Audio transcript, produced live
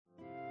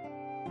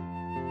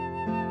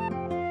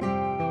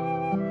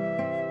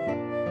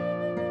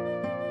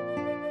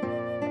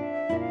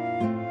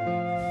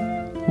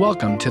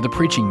Welcome to the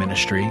preaching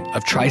ministry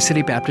of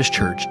Tri-City Baptist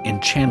Church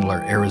in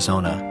Chandler,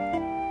 Arizona.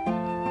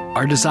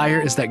 Our desire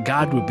is that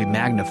God would be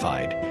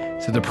magnified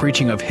through the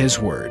preaching of His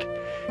Word,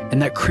 and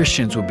that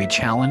Christians would be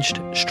challenged,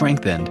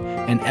 strengthened,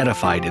 and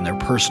edified in their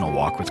personal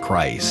walk with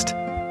Christ. I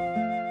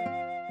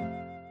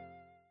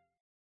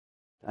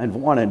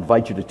want to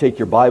invite you to take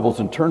your Bibles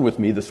and turn with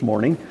me this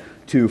morning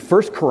to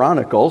 1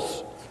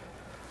 Chronicles,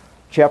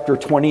 chapter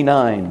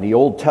 29, the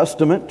Old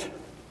Testament.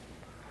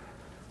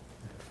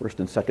 1st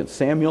and 2nd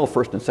Samuel,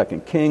 1st and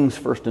 2nd Kings,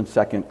 1st and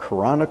 2nd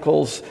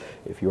Chronicles.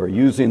 If you are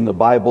using the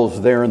Bibles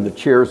there in the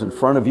chairs in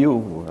front of you,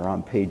 we're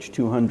on page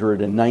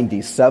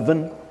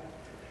 297. The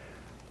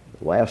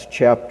last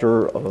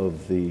chapter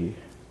of the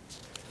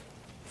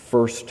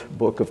first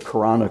book of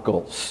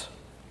Chronicles.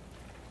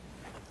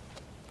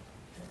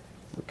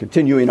 We're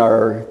continuing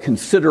our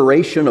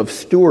consideration of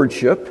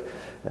stewardship,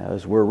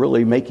 as we're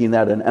really making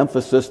that an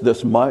emphasis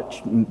this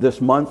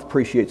month.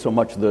 Appreciate so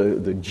much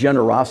the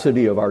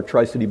generosity of our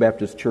Tri-City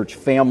Baptist Church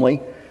family.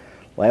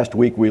 Last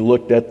week we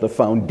looked at the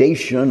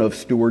foundation of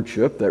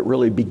stewardship that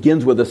really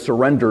begins with a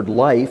surrendered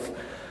life.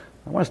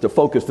 I want us to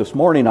focus this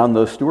morning on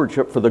the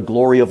stewardship for the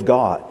glory of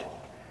God.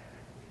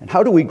 And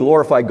how do we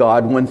glorify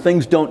God when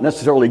things don't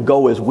necessarily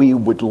go as we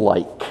would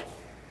like? I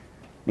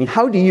mean,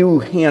 how do you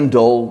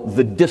handle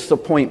the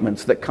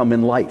disappointments that come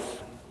in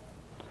life?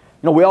 You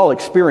know, we all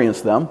experience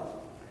them.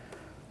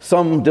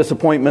 Some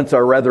disappointments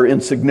are rather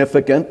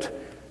insignificant.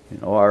 You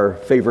know, our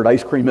favorite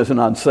ice cream isn't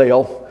on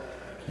sale.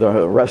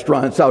 The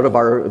restaurant's out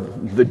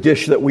of the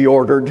dish that we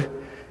ordered. You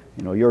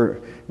know,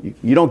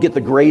 you don't get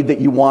the grade that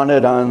you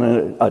wanted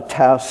on a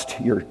test.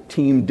 Your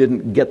team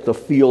didn't get the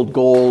field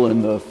goal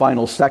in the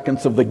final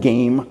seconds of the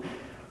game.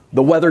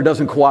 The weather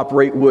doesn't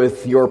cooperate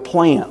with your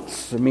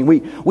plans. I mean,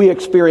 we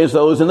experience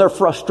those, and they're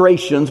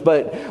frustrations,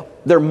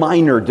 but they're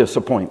minor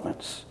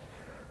disappointments.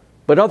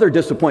 But other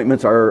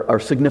disappointments are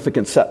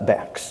significant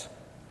setbacks.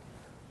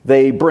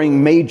 They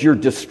bring major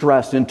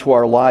distress into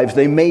our lives.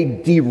 They may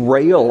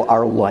derail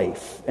our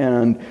life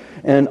and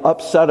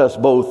upset us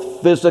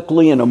both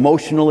physically and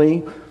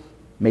emotionally,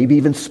 maybe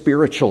even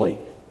spiritually.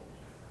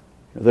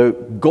 The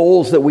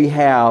goals that we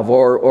have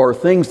or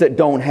things that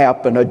don't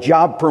happen, a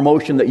job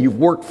promotion that you've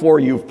worked for,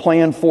 you've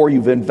planned for,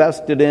 you've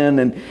invested in,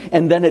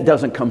 and then it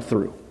doesn't come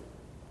through.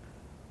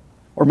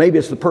 Or maybe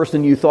it's the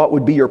person you thought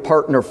would be your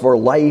partner for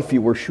life,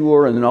 you were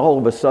sure, and then all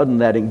of a sudden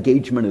that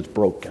engagement is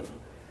broken.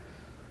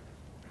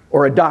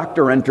 Or a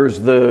doctor enters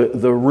the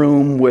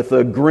room with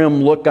a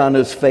grim look on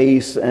his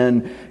face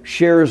and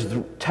shares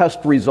test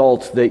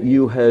results that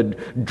you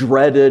had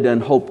dreaded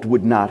and hoped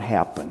would not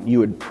happen. You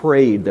had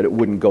prayed that it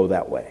wouldn't go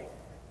that way.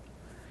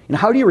 And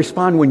how do you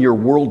respond when your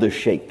world is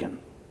shaken?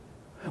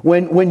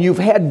 When you've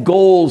had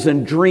goals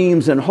and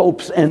dreams and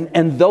hopes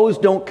and those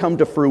don't come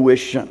to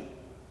fruition?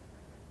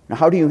 Now,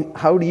 how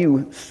do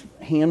you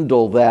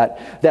handle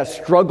that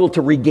struggle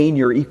to regain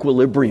your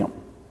equilibrium?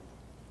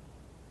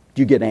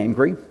 Do you get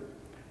angry,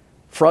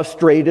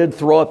 frustrated,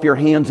 throw up your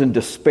hands in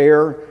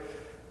despair?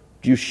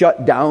 Do you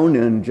shut down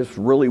and just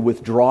really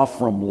withdraw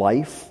from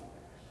life?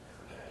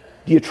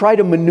 Do you try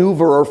to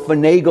maneuver or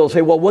finagle,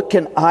 say, well, what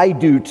can I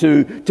do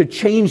to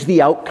change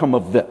the outcome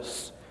of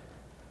this?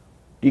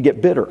 Do you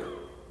get bitter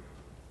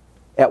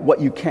at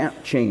what you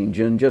can't change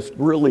and just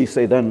really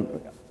say,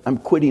 then I'm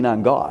quitting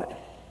on God?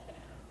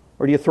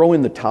 Or do you throw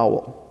in the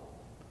towel?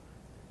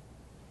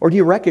 Or do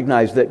you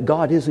recognize that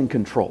God is in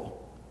control?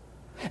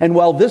 And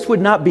while this would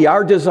not be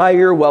our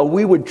desire, while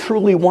we would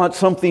truly want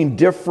something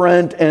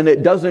different, and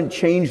it doesn't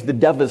change the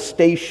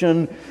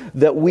devastation,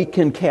 that we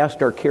can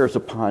cast our cares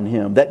upon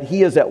Him, that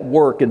He is at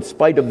work in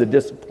spite of the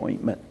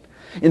disappointment,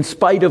 in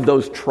spite of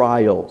those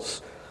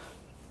trials,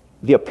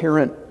 the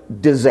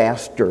apparent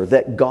disaster,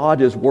 that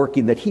God is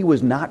working, that He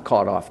was not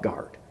caught off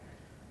guard.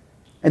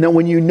 And then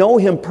when you know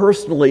Him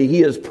personally,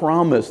 He has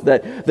promised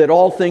that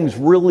all things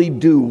really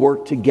do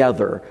work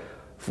together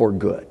for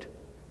good,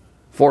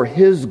 for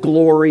His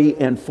glory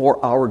and for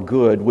our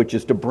good, which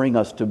is to bring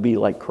us to be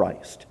like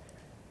Christ.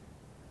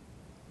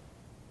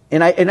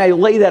 And I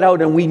lay that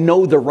out, and we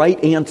know the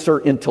right answer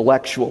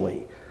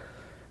intellectually.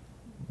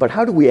 But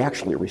how do we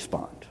actually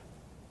respond?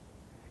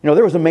 You know,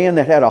 there was a man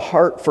that had a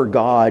heart for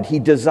God. He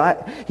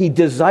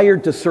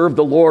desired to serve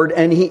the Lord,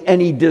 and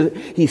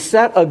he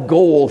set a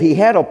goal. He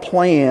had a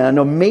plan,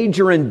 a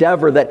major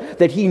endeavor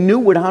that he knew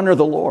would honor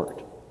the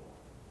Lord.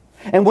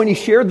 And when he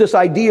shared this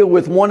idea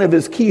with one of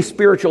his key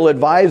spiritual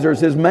advisors,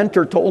 his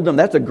mentor told him,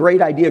 that's a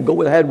great idea.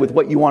 Go ahead with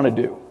what you want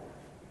to do.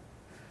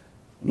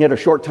 Yet a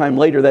short time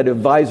later, that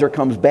advisor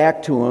comes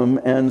back to him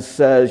and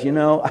says, you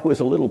know, I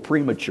was a little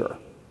premature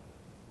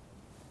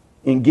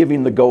in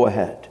giving the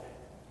go-ahead.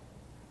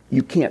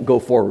 You can't go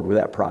forward with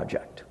that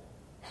project.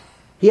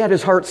 He had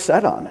his heart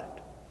set on it.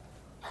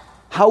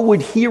 How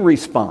would he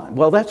respond?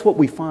 Well, that's what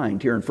we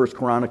find here in 1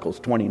 Chronicles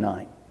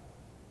 29.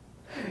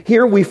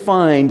 Here we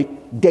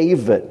find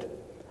David,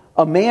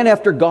 a man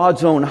after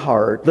God's own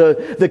heart,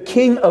 the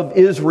king of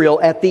Israel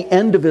at the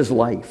end of his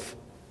life.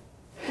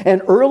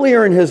 And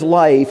earlier in his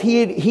life,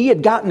 he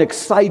had gotten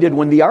excited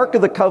when the Ark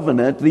of the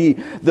Covenant,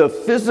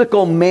 the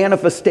physical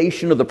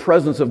manifestation of the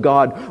presence of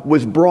God,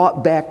 was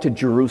brought back to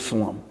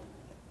Jerusalem.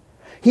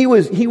 He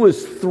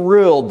was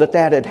thrilled that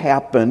had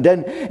happened.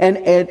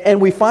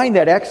 And we find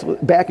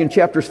that back in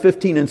chapters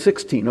 15 and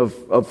 16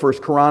 of 1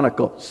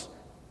 Chronicles.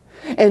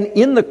 And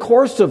in the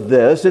course of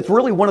this, it's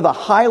really one of the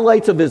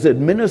highlights of his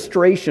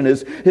administration,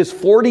 his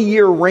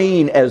 40-year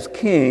reign as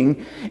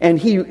king. And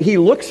he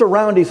looks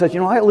around, he says,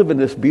 I live in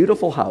this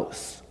beautiful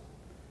house.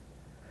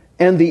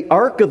 And the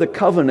Ark of the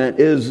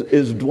Covenant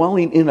is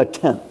dwelling in a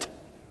tent,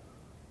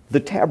 the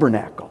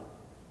tabernacle.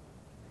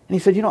 And he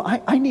said,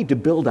 I need to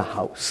build a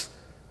house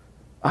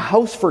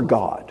for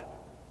God,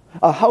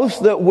 a house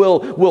that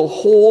will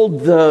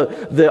hold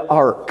the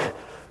Ark,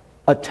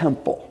 a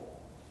temple.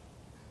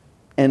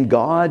 And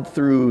God,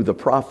 through the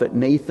prophet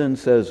Nathan,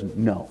 says,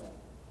 no,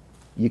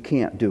 you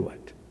can't do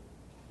it.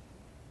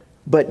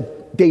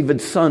 But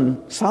David's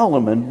son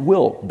Solomon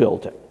will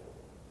build it.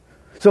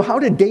 So how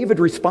did David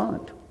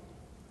respond?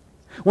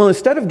 Well,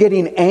 instead of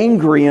getting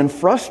angry and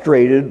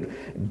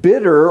frustrated,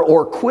 bitter,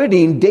 or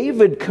quitting,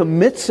 David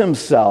commits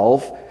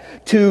himself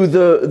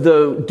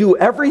to do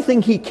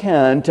everything he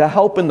can to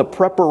help in the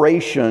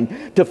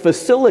preparation to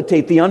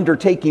facilitate the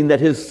undertaking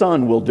that his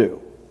son will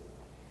do.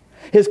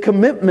 His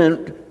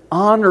commitment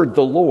honored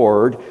the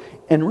Lord,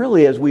 and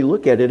really, as we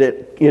look at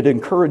it, it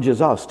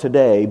encourages us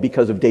today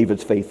because of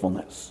David's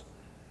faithfulness.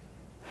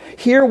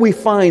 Here we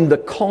find the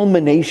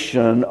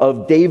culmination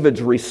of David's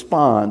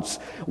response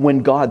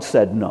when God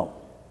said no.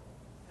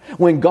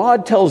 When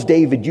God tells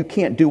David, you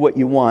can't do what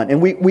you want.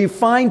 And we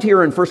find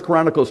here in 1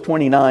 Chronicles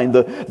 29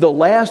 the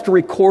last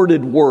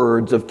recorded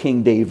words of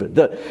King David.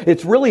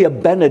 It's really a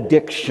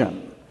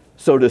benediction,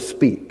 so to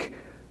speak,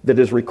 that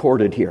is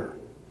recorded here.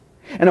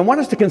 And I want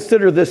us to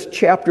consider this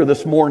chapter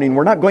this morning.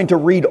 We're not going to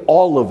read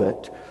all of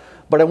it,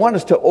 but I want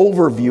us to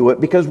overview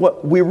it because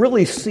what we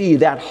really see,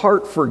 that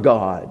heart for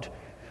God.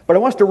 But I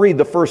want us to read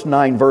the first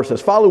 9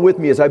 verses. Follow with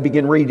me as I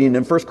begin reading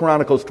in 1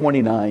 Chronicles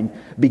 29,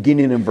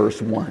 beginning in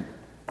verse 1.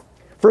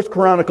 1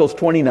 Chronicles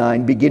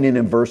 29, beginning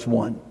in verse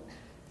 1.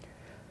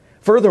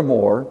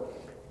 Furthermore,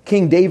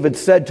 King David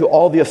said to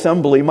all the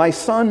assembly, my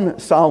son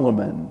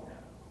Solomon,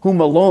 whom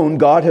alone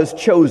God has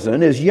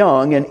chosen, is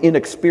young and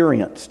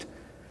inexperienced,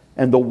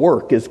 and the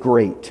work is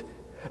great,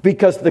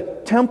 because the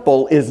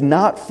temple is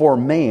not for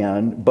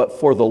man,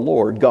 but for the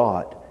Lord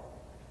God.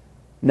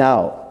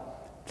 Now,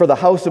 for the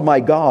house of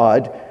my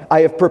God,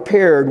 I have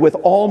prepared with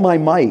all my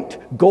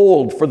might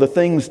gold for the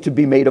things to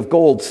be made of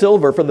gold,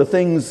 silver for the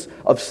things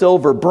of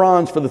silver,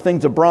 bronze for the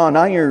things of bronze,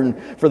 iron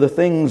for the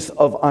things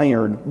of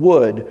iron,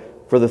 wood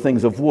for the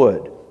things of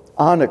wood,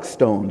 onyx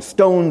stones,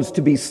 stones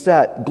to be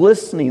set,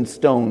 glistening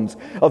stones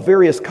of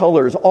various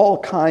colors, all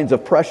kinds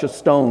of precious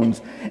stones,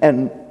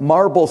 and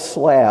marble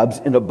slabs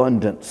in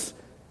abundance.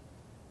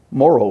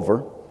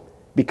 Moreover,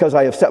 because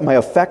I have set my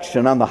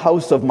affection on the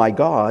house of my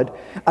God,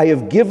 I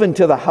have given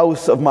to the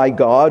house of my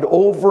God,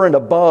 over and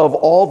above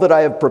all that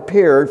I have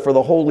prepared for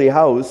the holy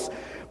house,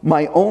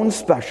 my own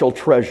special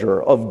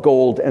treasure of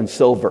gold and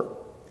silver,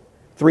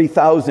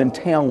 3,000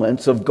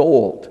 talents of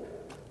gold,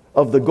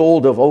 of the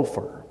gold of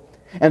Ophir,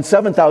 and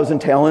 7,000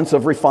 talents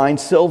of refined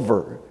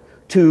silver,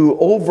 to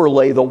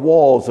overlay the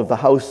walls of the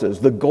houses,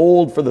 the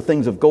gold for the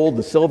things of gold,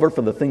 the silver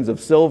for the things of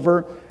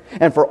silver,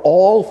 and for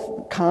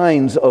all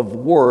kinds of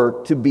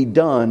work to be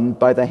done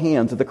by the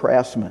hands of the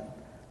craftsmen.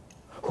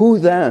 Who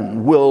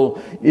then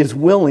is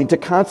willing to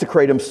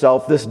consecrate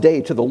himself this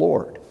day to the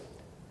Lord?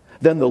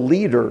 Then the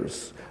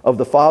leaders of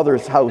the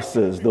fathers'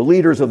 houses, the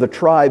leaders of the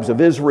tribes of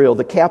Israel,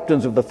 the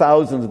captains of the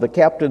thousands, the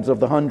captains of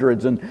the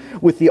hundreds, and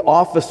with the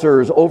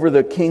officers over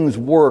the king's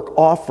work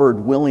offered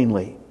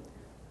willingly.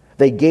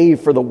 They gave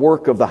for the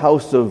work of the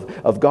house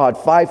of God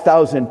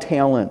 5,000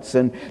 talents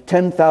and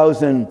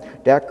 10,000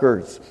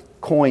 dekars,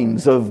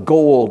 coins of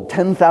gold,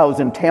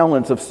 10,000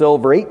 talents of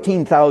silver,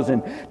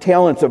 18,000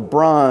 talents of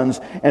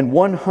bronze, and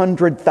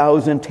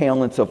 100,000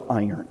 talents of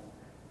iron.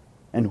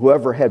 And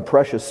whoever had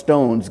precious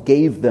stones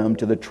gave them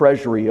to the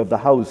treasury of the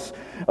house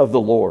of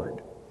the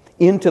Lord,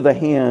 into the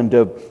hand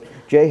of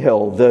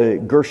Jehiel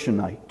the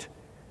Gershonite.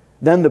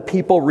 Then the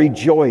people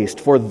rejoiced,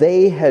 for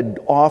they had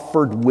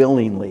offered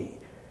willingly,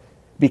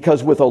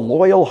 because with a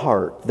loyal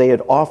heart they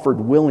had offered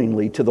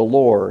willingly to the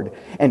Lord,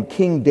 and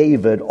King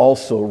David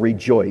also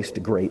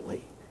rejoiced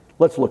greatly.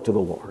 Let's look to the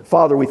Lord.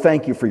 Father, we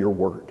thank you for your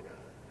word.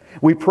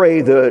 We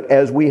pray that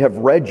as we have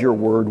read your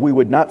word, we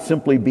would not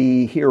simply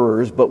be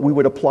hearers, but we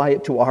would apply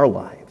it to our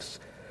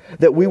lives,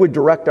 that we would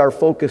direct our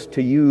focus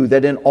to you,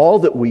 that in all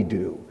that we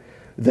do,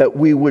 that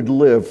we would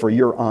live for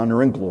your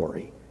honor and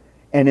glory,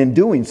 and in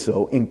doing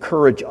so,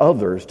 encourage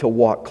others to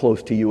walk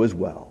close to you as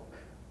well.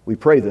 We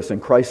pray this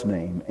in Christ's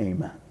name,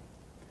 amen.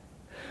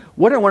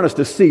 What I want us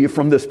to see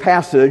from this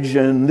passage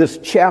and this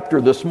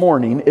chapter this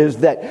morning is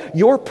that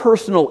your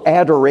personal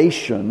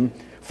adoration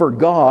for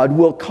God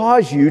will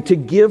cause you to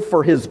give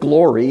for his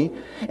glory,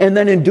 and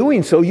then in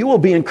doing so, you will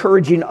be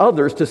encouraging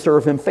others to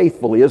serve him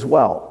faithfully as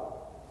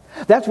well.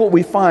 That's what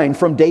we find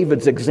from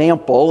David's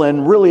example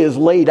and really is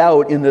laid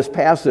out in this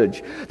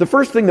passage. The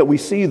first thing that we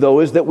see, though,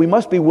 is that we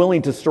must be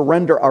willing to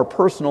surrender our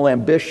personal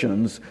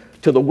ambitions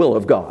to the will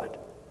of God.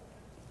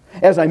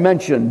 As I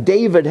mentioned,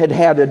 David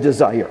had a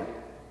desire.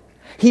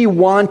 He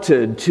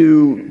wanted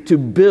to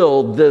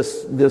build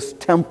this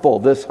temple,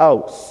 this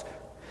house.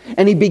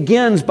 And he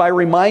begins by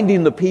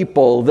reminding the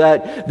people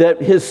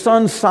that his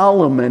son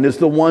Solomon is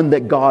the one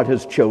that God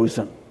has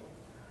chosen.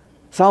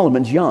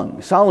 Solomon's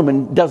young.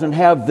 Solomon doesn't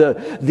have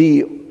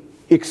the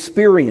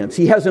experience.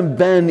 He hasn't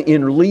been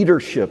in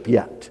leadership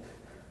yet.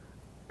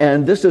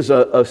 And this is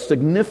a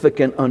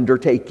significant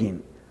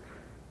undertaking.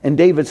 And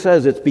David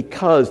says it's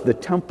because the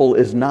temple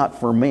is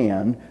not for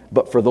man,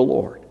 but for the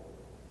Lord.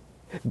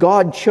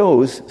 God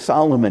chose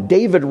Solomon.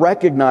 David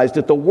recognized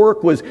that the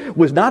work was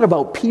not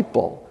about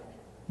people,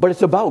 but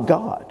it's about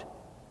God.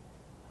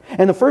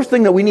 And the first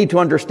thing that we need to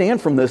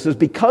understand from this is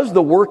because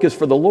the work is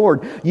for the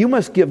Lord, you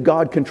must give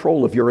God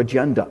control of your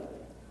agenda.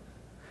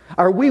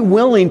 Are we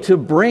willing to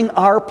bring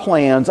our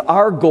plans,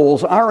 our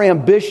goals, our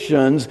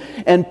ambitions,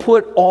 and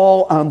put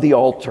all on the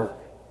altar?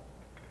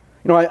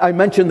 You know, I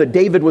mentioned that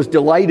David was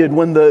delighted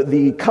when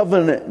the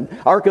covenant,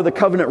 Ark of the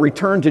Covenant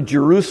returned to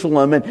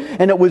Jerusalem,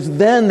 and it was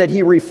then that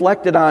he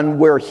reflected on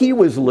where he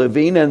was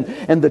living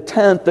and the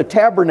tent, the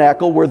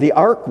tabernacle where the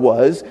Ark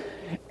was,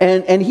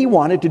 and he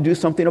wanted to do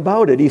something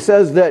about it. He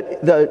says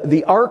that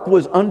the Ark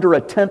was under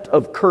a tent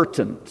of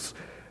curtains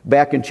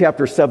back in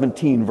chapter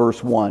 17,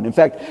 verse 1. In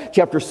fact,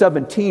 chapter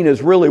 17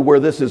 is really where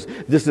this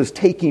is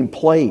taking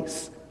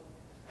place.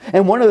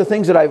 And one of the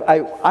things that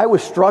I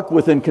was struck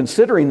with in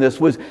considering this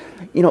was,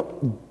 you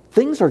know,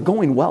 things are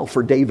going well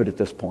for David at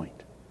this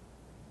point.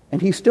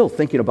 And he's still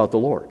thinking about the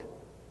Lord.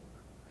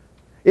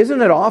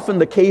 Isn't it often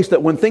the case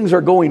that when things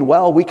are going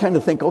well, we kind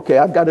of think, okay,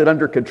 I've got it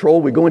under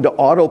control. We go into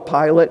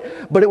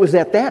autopilot. But it was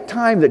at that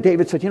time that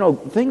David said, you know,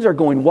 things are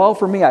going well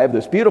for me. I have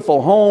this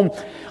beautiful home.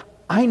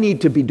 I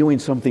need to be doing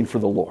something for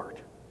the Lord.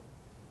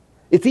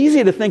 It's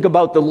easy to think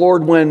about the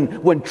Lord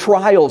when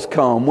trials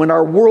come, when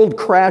our world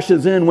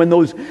crashes in, when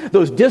those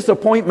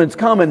disappointments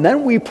come, and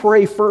then we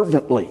pray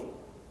fervently.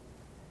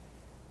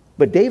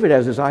 But David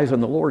has his eyes on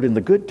the Lord in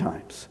the good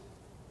times.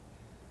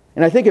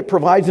 And I think it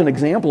provides an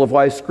example of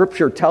why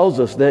Scripture tells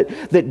us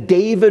that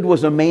David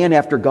was a man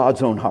after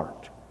God's own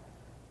heart.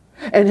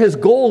 And his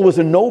goal was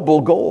a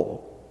noble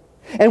goal.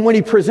 And when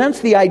he presents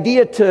the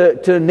idea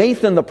to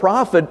Nathan the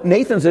prophet,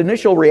 Nathan's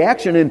initial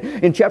reaction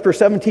in chapter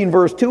 17,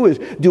 verse 2 is,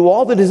 do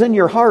all that is in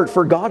your heart,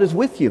 for God is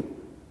with you.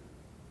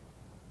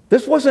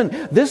 This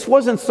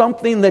wasn't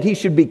something that he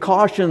should be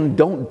cautioned,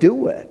 don't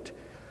do it.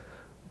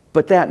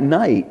 But that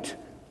night,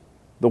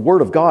 the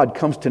word of God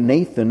comes to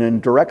Nathan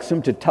and directs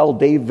him to tell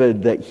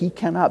David that he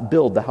cannot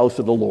build the house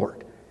of the Lord.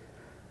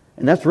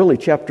 And that's really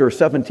chapter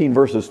 17,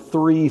 verses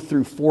 3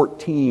 through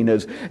 14,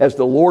 as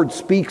the Lord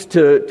speaks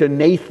to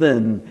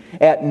Nathan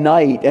at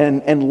night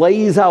and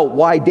lays out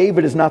why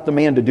David is not the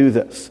man to do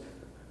this.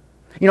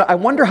 You know, I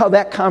wonder how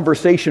that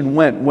conversation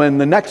went when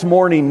the next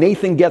morning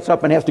Nathan gets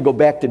up and has to go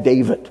back to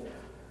David.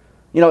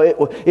 You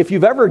know, if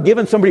you've ever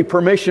given somebody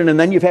permission and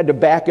then you've had to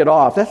back it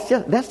off,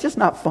 that's just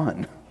not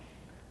fun.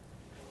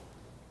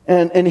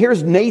 And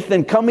here's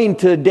Nathan coming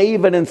to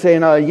David and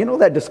saying, you know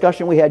that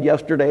discussion we had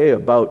yesterday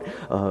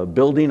about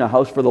building a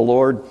house for the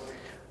Lord?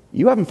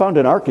 You haven't found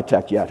an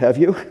architect yet, have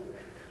you?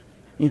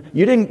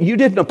 You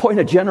didn't appoint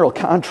a general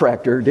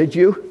contractor, did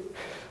you?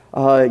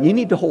 You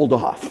need to hold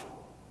off.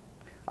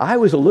 I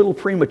was a little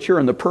premature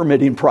in the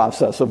permitting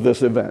process of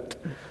this event.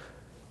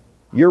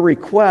 Your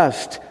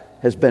request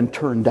has been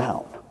turned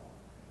down.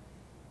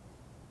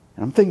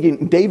 And I'm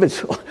thinking, David,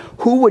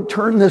 who would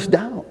turn this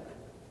down?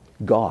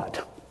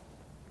 God.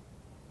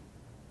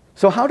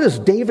 So how does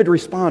David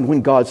respond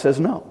when God says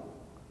no?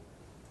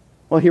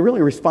 Well, he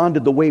really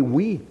responded the way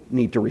we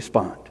need to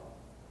respond.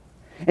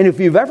 And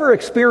if you've ever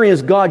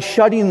experienced God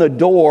shutting the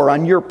door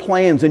on your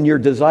plans and your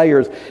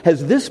desires,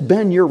 has this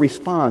been your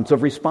response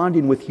of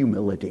responding with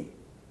humility?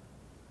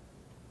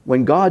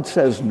 When God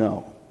says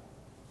no.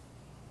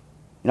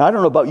 And I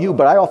don't know about you,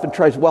 but I often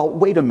try, well,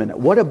 wait a minute,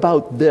 what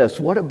about this?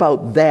 What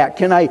about that?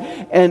 Can I?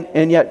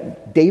 And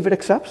yet David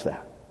accepts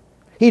that.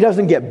 He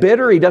doesn't get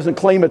bitter. He doesn't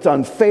claim it's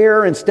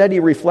unfair. Instead, he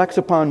reflects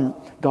upon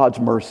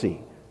God's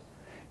mercy.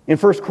 In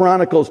 1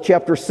 Chronicles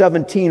chapter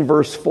 17,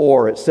 verse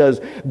 4, it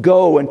says,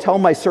 "Go and tell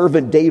my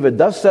servant David,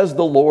 thus says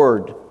the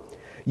Lord,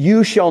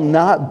 you shall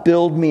not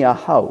build me a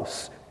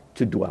house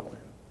to dwell in."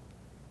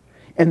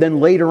 And then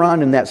later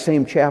on in that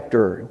same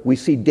chapter, we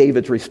see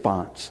David's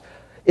response.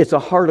 It's a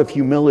heart of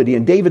humility.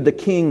 And David, the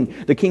king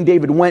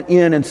David, went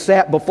in and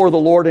sat before the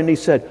Lord, and he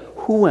said,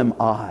 "Who am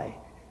I,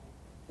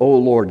 O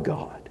Lord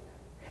God?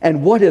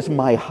 And what is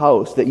my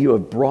house that you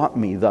have brought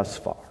me thus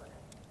far?"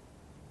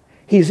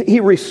 He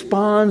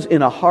responds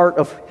in a heart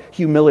of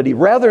humility.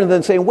 Rather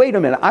than saying, wait a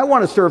minute, I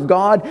want to serve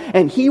God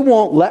and he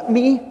won't let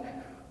me,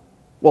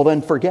 well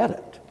then forget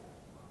it.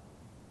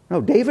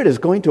 No, David is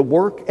going to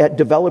work at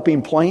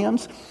developing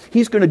plans.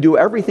 He's going to do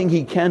everything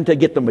he can to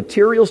get the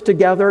materials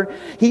together.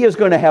 He is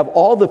going to have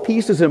all the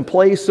pieces in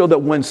place so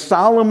that when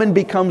Solomon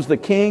becomes the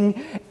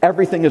king,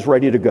 everything is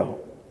ready to go.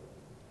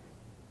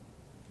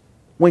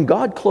 When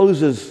God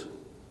closes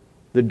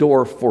the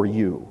door for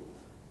you,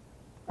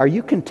 are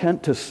you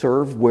content to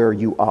serve where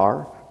you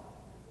are?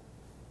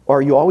 Or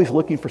are you always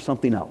looking for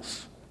something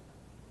else?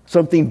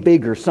 Something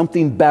bigger,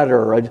 something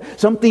better,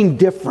 something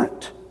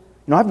different.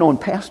 I've known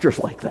pastors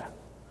like that.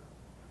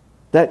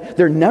 That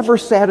they're never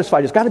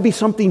satisfied. It's got to be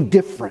something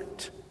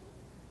different.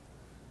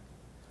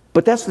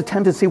 But that's the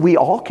tendency we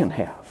all can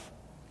have.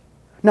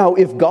 Now,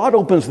 if God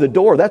opens the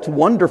door, that's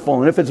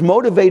wonderful. And if it's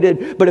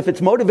motivated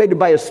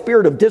by a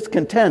spirit of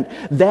discontent,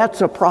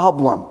 that's a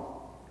problem.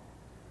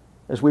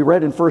 As we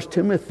read in 1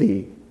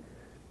 Timothy,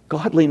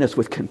 godliness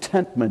with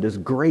contentment is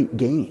great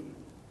gain.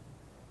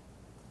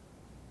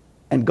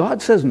 And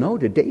God says no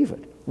to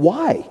David.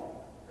 Why?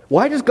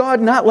 Why does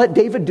God not let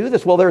David do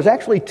this? Well, there's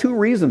actually two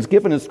reasons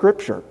given in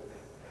Scripture.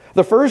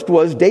 The first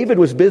was David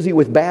was busy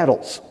with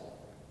battles.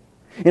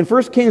 In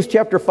 1 Kings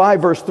chapter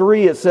 5, verse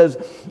 3, it says,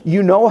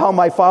 "You know how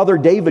my father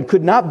David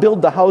could not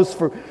build the house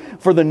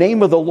for the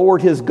name of the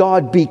Lord his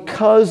God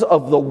because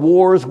of the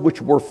wars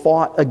which were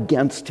fought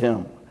against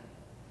him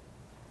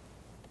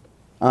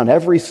on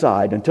every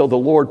side until the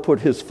Lord put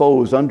his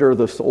foes under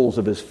the soles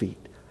of his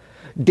feet."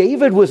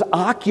 David was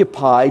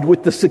occupied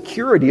with the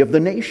security of the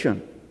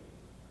nation.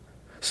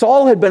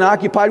 Saul had been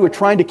occupied with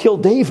trying to kill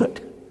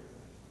David.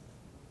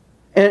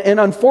 And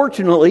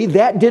unfortunately,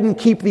 that didn't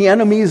keep the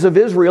enemies of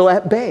Israel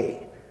at bay.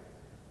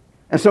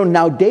 And so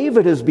now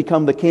David has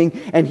become the king,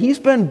 and he's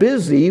been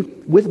busy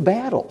with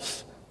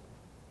battles.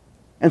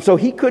 And so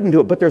he couldn't do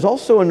it. But there's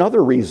also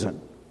another reason.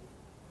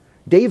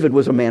 David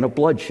was a man of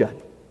bloodshed.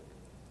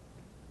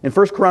 In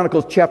 1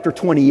 Chronicles chapter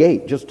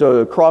 28, just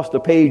across the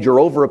page or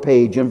over a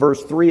page, in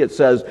verse 3 it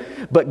says,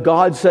 "But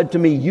God said to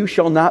me, you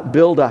shall not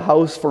build a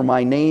house for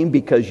my name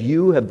because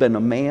you have been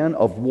a man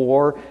of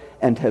war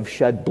and have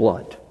shed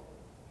blood."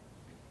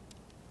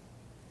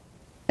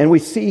 And we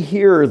see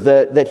here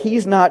that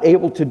he's not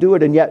able to do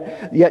it, and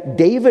yet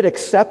David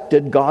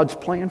accepted God's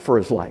plan for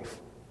his life.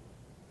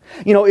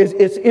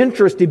 It's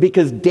interesting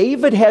because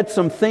David had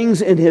some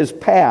things in his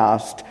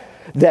past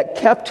that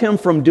kept him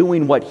from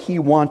doing what he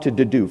wanted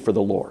to do for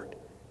the Lord.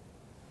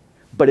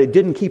 But it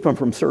didn't keep him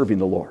from serving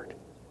the Lord.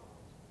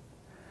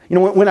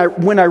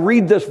 When I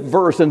read this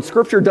verse, and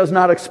Scripture does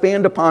not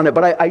expand upon it,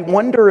 but I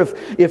wonder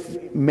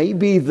if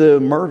maybe the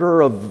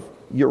murder of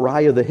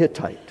Uriah the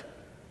Hittite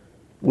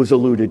was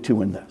alluded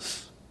to in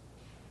this.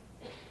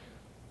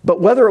 But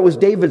whether it was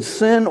David's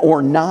sin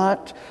or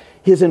not,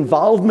 his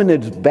involvement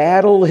in his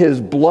battle, his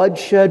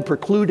bloodshed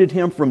precluded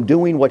him from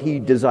doing what he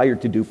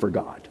desired to do for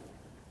God.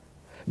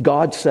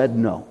 God said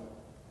no.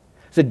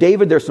 He said,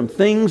 "David, there's some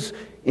things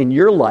in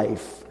your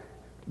life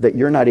that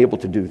you're not able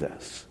to do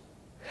this."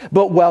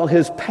 But while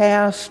his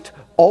past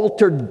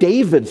altered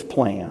David's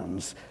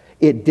plans,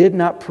 it did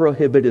not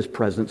prohibit his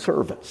present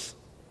service.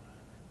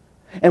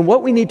 And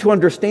what we need to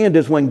understand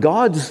is when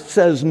God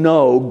says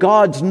no,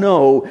 God's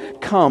no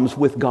comes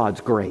with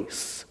God's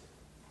grace.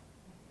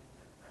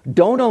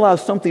 Don't allow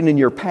something in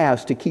your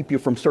past to keep you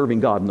from serving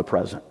God in the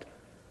present.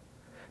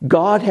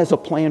 God has a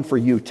plan for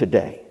you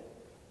today.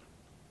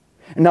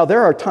 Now,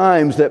 there are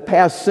times that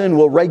past sin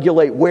will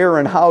regulate where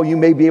and how you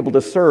may be able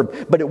to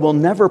serve, but it will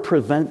never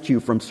prevent you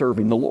from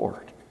serving the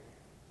Lord.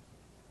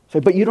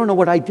 Say, "But you don't know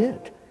what I did."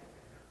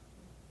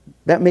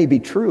 That may be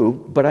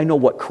true, but I know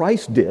what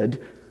Christ did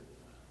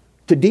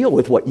to deal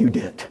with what you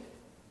did.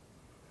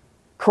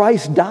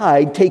 Christ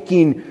died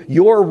taking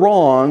your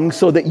wrong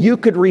so that you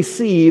could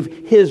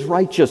receive his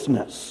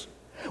righteousness.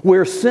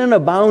 Where sin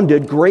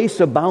abounded, grace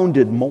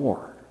abounded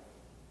more.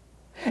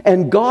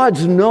 And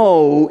God's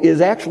no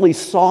is actually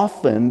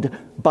softened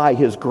by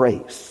his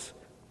grace.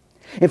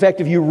 In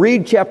fact, if you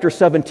read chapter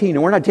 17,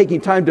 and we're not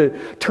taking time to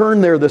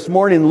turn there this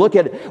morning and look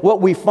at it, what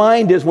we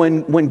find is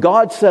when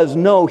God says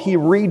no, he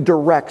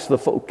redirects the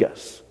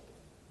focus.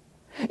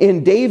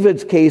 In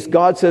David's case,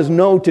 God says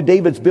no to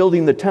David's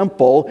building the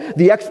temple.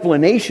 The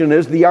explanation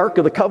is the Ark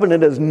of the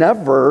Covenant has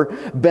never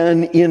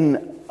been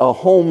in a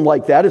home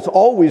like that. It's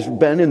always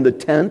been in the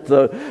tent,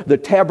 the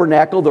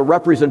tabernacle, the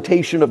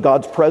representation of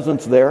God's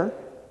presence there.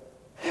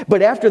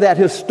 But after that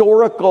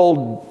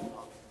historical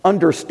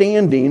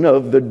understanding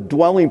of the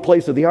dwelling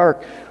place of the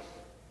ark,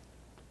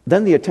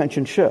 then the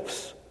attention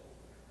shifts.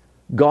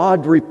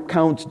 God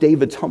recounts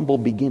David's humble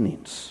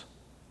beginnings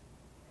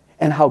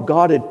and how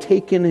God had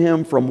taken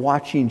him from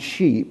watching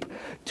sheep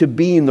to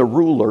being the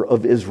ruler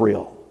of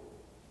Israel.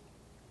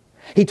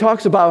 He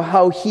talks about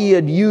how he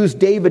had used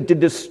David to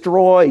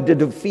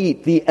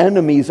defeat the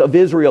enemies of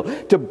Israel,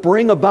 to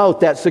bring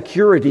about that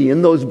security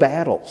in those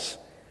battles.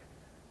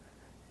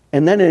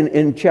 And then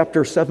in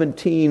chapter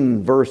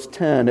 17, verse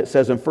 10, it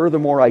says, "And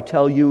furthermore, I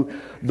tell you,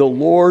 the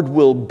Lord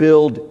will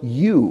build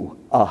you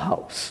a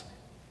house."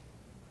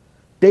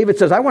 David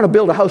says, "I want to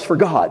build a house for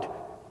God."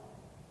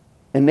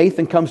 And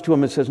Nathan comes to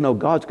him and says, "No,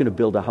 God's going to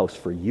build a house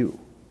for you."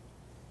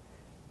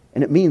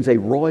 And it means a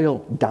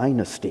royal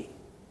dynasty.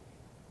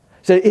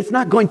 So it's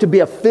not going to be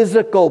a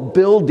physical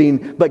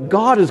building, but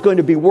God is going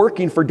to be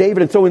working for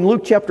David. And so in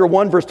Luke chapter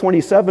 1, verse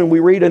 27, we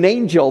read the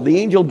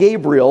angel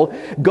Gabriel,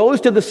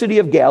 goes to the city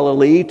of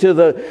Galilee, to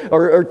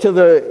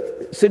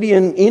the city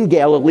in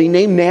Galilee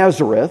named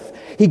Nazareth.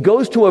 He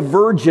goes to a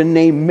virgin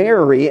named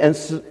Mary, and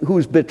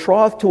who's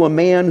betrothed to a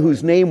man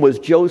whose name was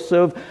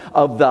Joseph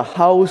of the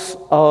house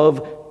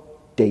of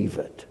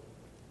David.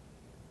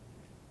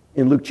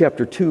 In Luke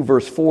chapter 2,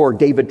 verse 4,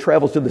 David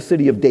travels to the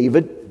city of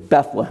David,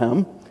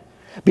 Bethlehem,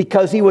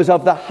 because he was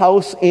of the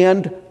house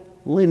and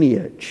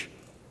lineage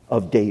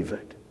of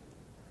David.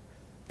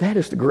 That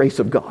is the grace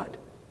of God.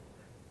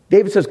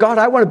 David says, God,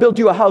 I want to build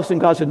you a house. And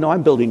God said, no,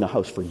 I'm building a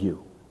house for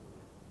you.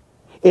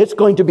 It's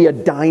going to be a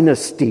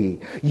dynasty.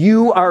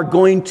 You are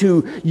going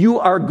to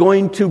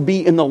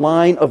be in the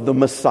line of the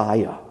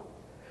Messiah.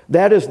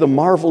 That is the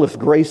marvelous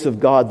grace of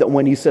God, that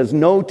when he says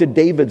no to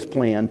David's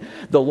plan,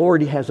 the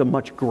Lord has a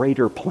much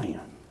greater plan.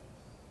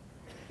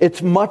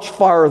 It's much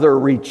farther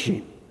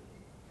reaching.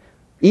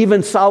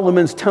 Even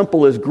Solomon's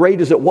temple, as great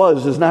as it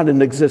was, is not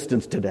in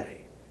existence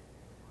today.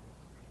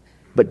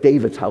 But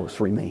David's house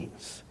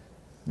remains.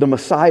 The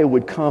Messiah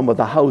would come of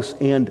the house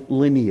and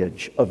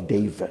lineage of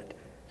David.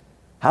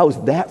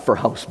 How's that for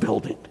house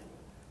building?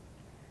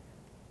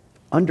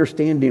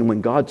 Understanding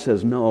when God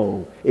says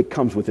no, it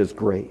comes with his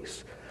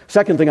grace.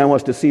 Second thing I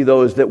want us to see,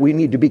 though, is that we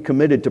need to be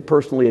committed to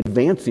personally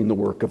advancing the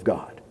work of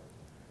God.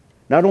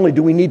 Not only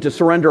do we need to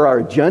surrender our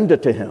agenda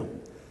to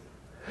him,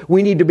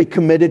 we need to be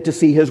committed to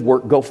see his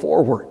work go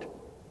forward.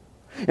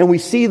 And we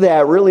see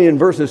that really in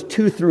verses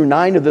 2 through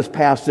 9 of this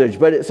passage.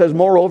 But it says,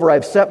 moreover,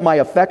 I've set my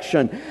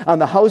affection on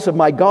the house of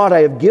my God.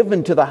 I have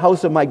given to the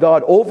house of my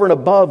God over and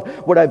above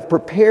what I've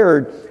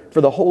prepared for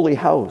the holy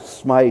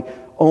house, my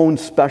own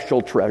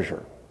special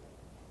treasure.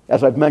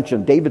 As I've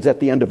mentioned, David's at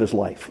the end of his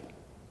life.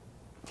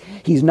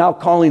 He's now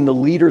calling the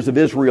leaders of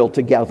Israel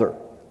together.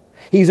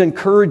 He's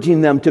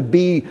encouraging them to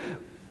be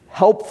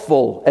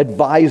helpful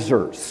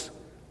advisors,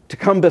 to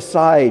come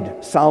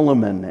beside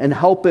Solomon and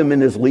help him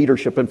in his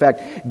leadership. In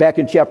fact, back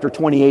in chapter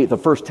 28, the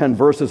first 10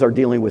 verses are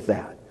dealing with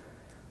that.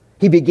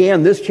 He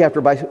began this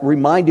chapter by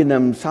reminding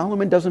them,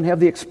 Solomon doesn't have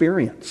the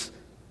experience.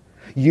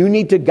 You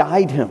need to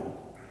guide him.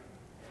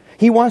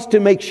 He wants to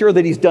make sure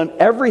that he's done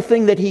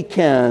everything that he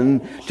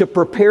can to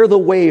prepare the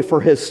way for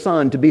his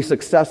son to be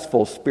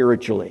successful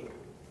spiritually.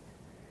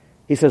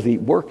 He says the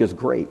work is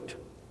great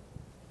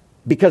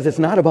because it's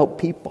not about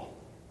people.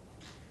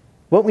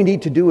 What we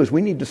need to do is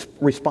we need to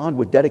respond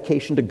with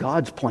dedication to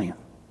God's plan.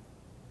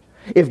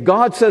 If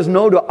God says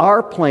no to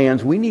our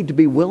plans, we need to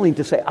be willing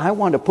to say, I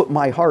want to put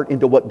my heart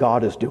into what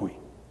God is doing.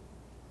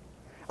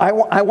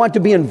 I want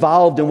to be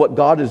involved in what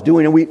God is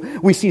doing. And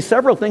we see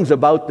several things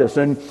about this.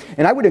 And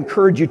I would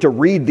encourage you to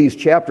read these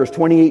chapters,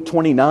 28,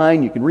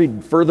 29. You can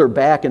read further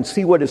back and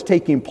see what is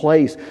taking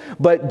place.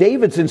 But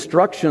David's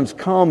instructions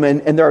come,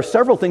 and there are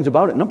several things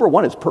about it. Number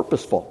one, it's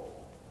purposeful.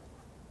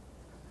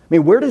 I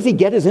mean, where does he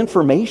get his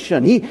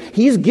information?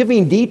 He's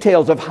giving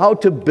details of how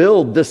to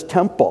build this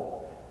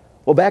temple.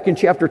 Well, back in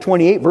chapter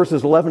 28,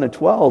 verses 11 and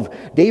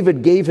 12,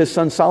 David gave his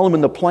son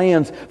Solomon the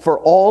plans for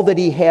all that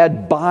he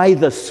had by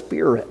the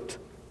Spirit.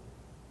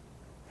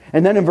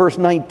 And then in verse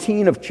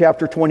 19 of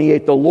chapter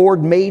 28, the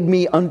Lord made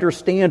me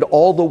understand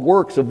all the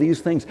works of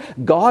these things.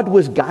 God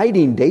was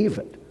guiding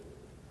David.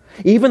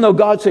 Even though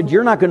God said,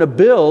 you're not going to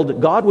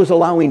build, God was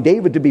allowing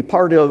David to be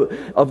part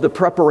of the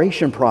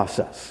preparation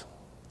process.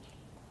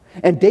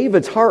 And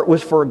David's heart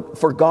was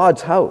for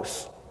God's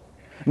house.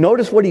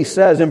 Notice what he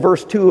says in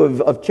verse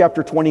 2 of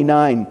chapter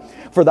 29.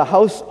 For the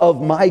house of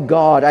my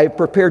God I have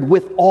prepared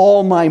with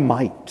all my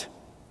might.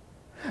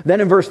 Then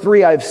in verse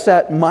 3, I've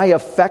set my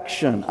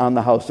affection on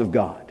the house of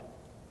God.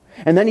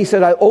 And then he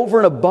said, over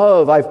and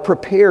above, I've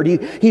prepared.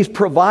 He's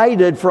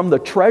provided from the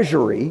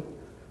treasury.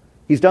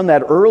 He's done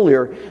that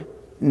earlier.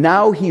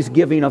 Now he's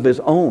giving of his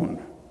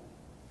own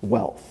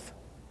wealth.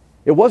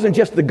 It wasn't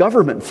just the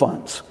government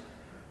funds.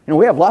 You know,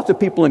 we have lots of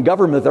people in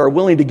government that are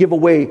willing to give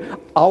away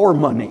our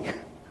money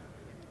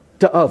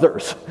to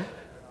others,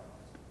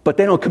 but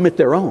they don't commit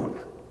their own.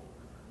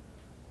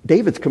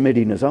 David's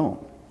committing his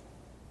own.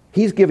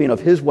 He's giving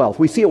of his wealth.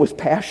 We see it was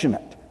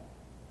passionate.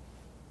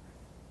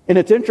 And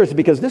it's interesting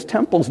because this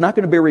temple is not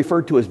going to be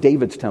referred to as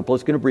David's temple.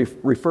 It's going to be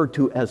referred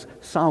to as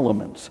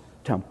Solomon's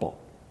temple.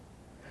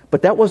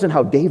 But that wasn't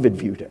how David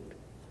viewed it.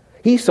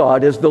 He saw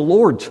it as the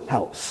Lord's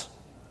house.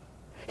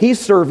 He's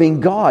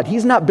serving God.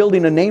 He's not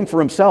building a name for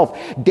himself.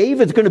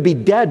 David's going to be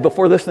dead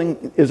before this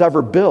thing is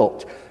ever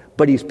built.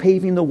 But he's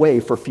paving the way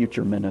for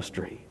future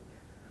ministry.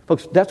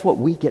 Folks, that's what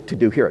we get to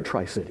do here at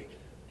Tri-City.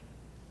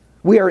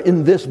 We are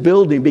in this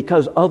building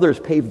because others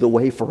paved the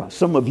way for us.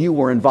 Some of you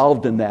were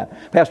involved in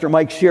that. Pastor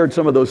Mike shared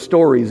some of those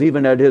stories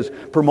even at his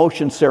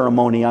promotion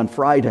ceremony on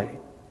Friday.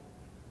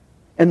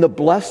 And the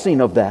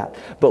blessing of that.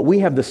 But we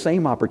have the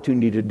same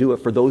opportunity to do it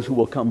for those who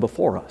will come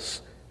before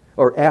us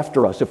or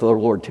after us if the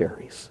Lord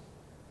tarries.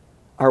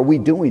 Are we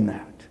doing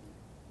that?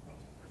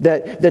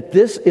 That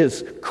this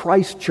is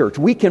Christ's church.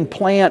 We can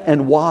plant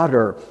and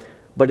water,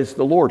 but it's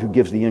the Lord who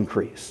gives the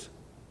increase.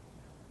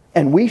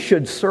 And we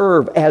should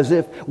serve as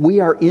if we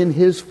are in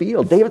his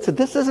field. David said,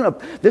 this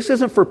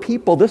isn't for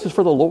people, this is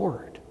for the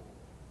Lord.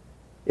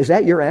 Is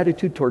that your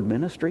attitude toward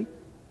ministry?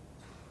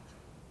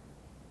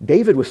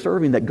 David was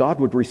serving that God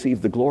would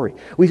receive the glory.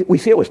 We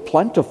see it was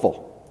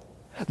plentiful.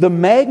 The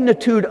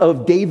magnitude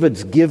of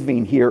David's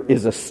giving here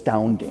is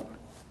astounding.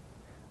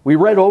 We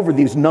read over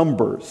these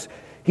numbers.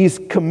 He's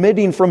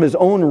committing from his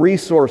own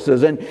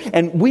resources,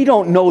 and we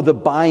don't know the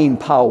buying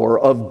power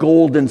of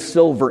gold and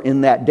silver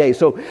in that day.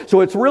 So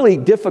it's really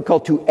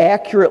difficult to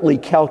accurately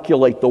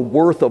calculate the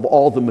worth of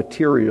all the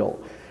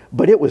material,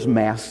 but it was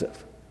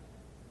massive.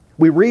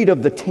 We read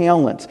of the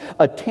talents.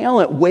 A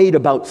talent weighed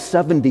about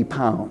 70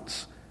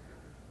 pounds.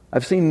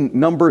 I've seen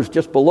numbers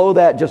just below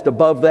that, just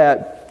above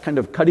that, kind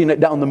of cutting it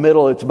down the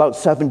middle. It's about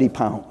 70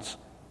 pounds.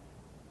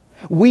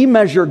 We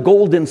measure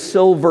gold and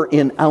silver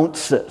in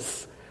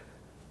ounces.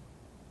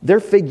 They're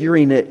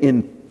figuring it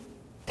in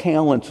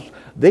talents.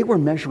 They were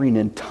measuring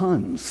in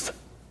tons.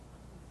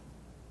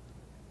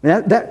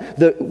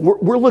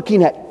 We're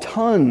looking at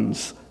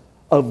tons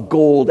of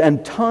gold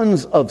and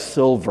tons of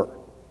silver.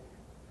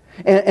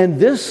 And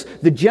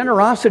the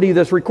generosity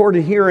that's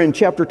recorded here in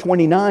chapter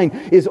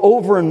 29 is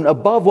over and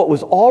above what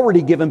was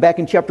already given back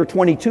in chapter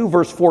 22,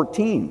 verse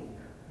 14.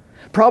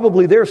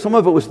 Probably some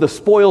of it was the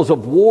spoils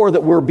of war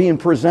that were being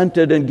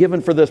presented and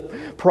given for this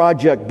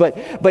project. But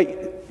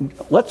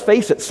let's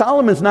face it,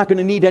 Solomon's not going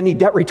to need any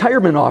debt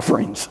retirement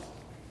offerings.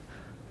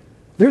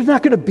 There's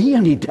not going to be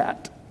any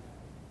debt.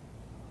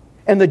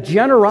 And the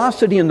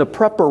generosity and the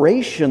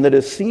preparation that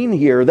is seen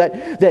here,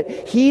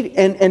 that he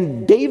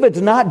and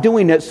David's not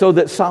doing it so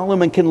that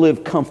Solomon can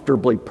live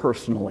comfortably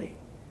personally.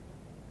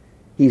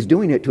 He's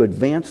doing it to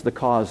advance the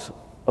cause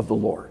of the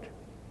Lord.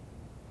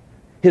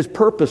 His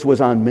purpose was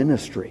on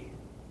ministry.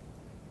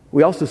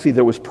 We also see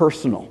there was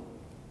personal.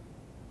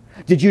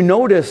 Did you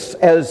notice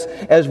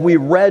as we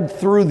read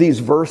through these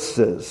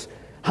verses,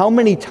 how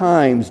many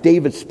times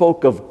David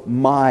spoke of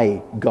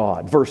my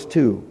God? Verse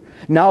 2.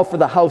 Now for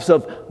the house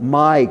of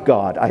my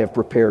God I have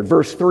prepared.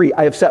 Verse 3,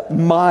 I have set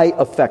my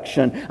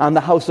affection on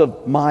the house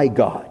of my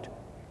God.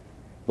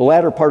 The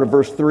latter part of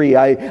verse 3,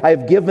 I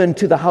have given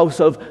to the house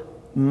of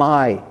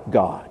my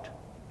God.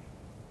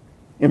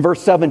 In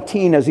verse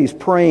 17, as he's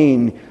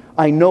praying,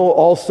 I know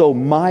also,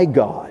 my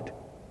God,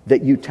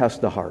 that you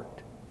test the heart.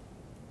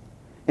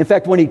 In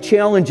fact, when he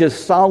challenges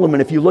Solomon,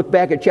 if you look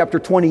back at chapter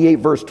 28,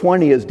 verse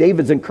 20, as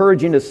David's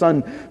encouraging his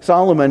son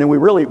Solomon, and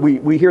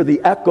we hear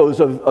the echoes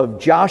of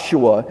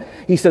Joshua,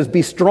 he says,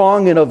 be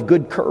strong and of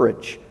good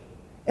courage,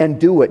 and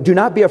do it. Do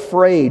not be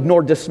afraid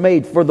nor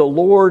dismayed, for the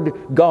Lord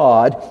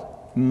God,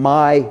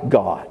 my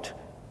God,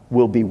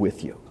 will be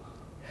with you.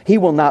 He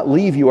will not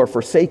leave you or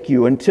forsake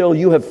you until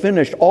you have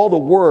finished all the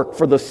work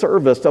for the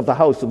service of the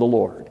house of the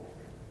Lord.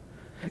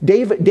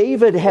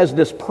 David has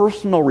this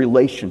personal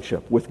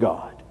relationship with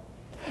God.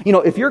 You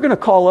know, if you're going to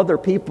call other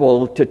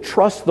people to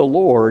trust the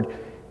Lord,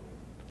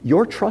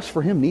 your trust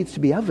for Him needs to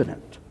be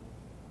evident.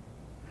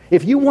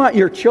 If you want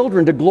your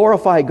children to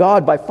glorify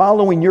God by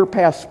following your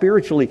path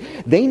spiritually,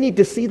 they need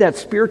to see that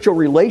spiritual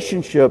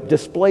relationship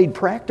displayed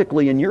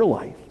practically in your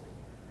life.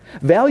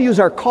 Values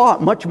are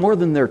caught much more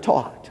than they're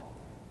taught.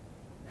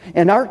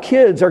 And our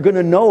kids are going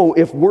to know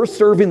if we're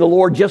serving the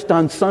Lord just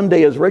on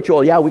Sunday as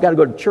ritual, yeah, we got to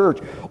go to church,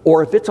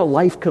 or if it's a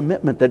life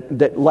commitment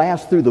that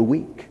lasts through the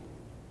week.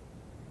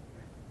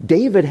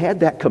 David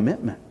had that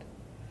commitment.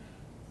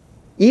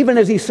 Even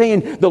as he's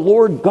saying, the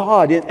Lord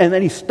God, and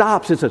then he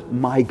stops and says,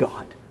 my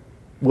God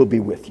will be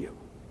with you.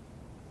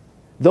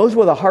 Those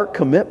with a heart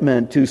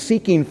commitment to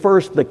seeking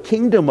first the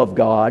kingdom of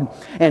God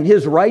and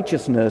His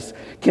righteousness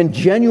can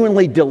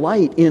genuinely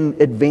delight in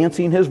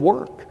advancing His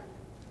work.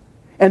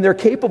 And they're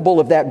capable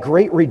of that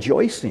great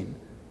rejoicing.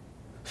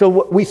 So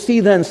what we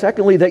see then,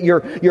 secondly, that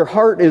your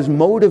heart is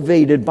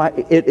motivated by,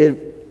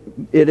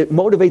 it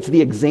motivates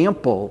the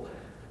example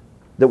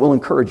that will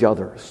encourage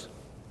others.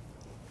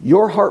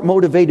 Your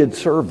heart-motivated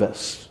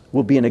service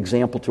will be an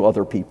example to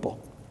other people.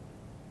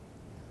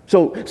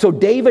 So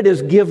David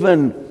is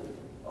given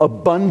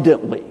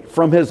abundantly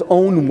from his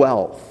own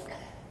wealth.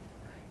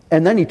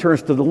 And then he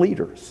turns to the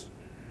leaders.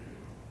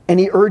 And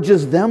he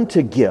urges them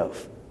to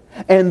give.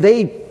 And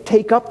they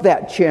take up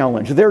that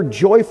challenge. They're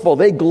joyful.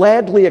 They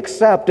gladly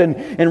accept.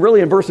 And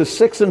really in verses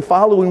 6 and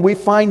following, we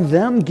find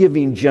them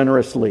giving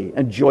generously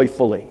and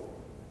joyfully.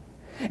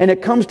 And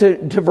it comes to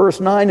verse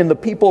 9, and the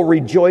people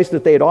rejoiced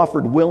that they had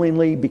offered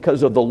willingly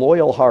because of the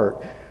loyal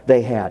heart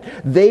they had.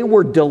 They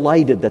were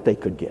delighted that they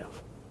could give.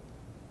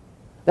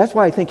 That's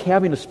why I think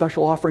having a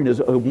special offering is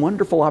a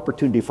wonderful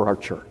opportunity for our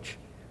church.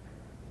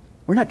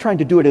 We're not trying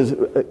to do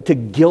it to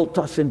guilt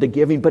us into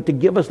giving, but to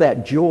give us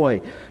that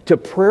joy, to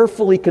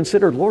prayerfully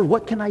consider, Lord,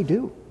 what can I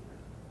do?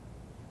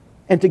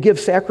 And to give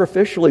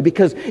sacrificially,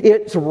 because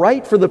it's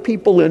right for the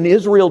people in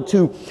Israel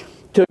to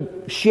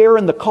share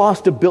in the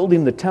cost of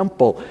building the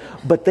temple,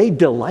 but they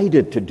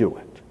delighted to do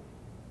it.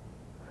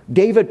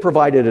 David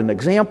provided an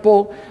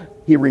example.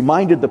 He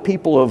reminded the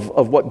people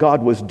of what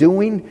God was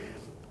doing.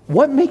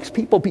 What makes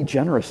people be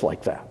generous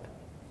like that?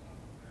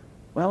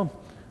 Well,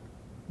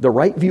 the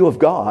right view of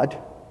God,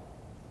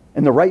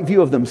 and the right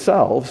view of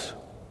themselves,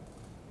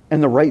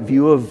 and the right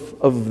view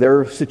of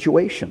their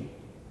situation.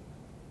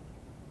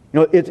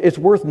 It's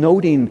worth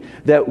noting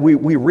that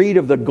we read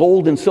of the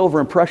gold and silver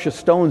and precious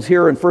stones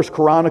here in 1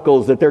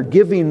 Chronicles, that they're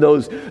giving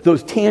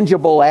those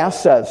tangible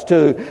assets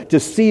to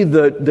see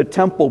the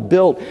temple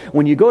built.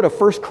 When you go to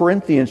 1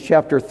 Corinthians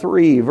chapter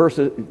 3,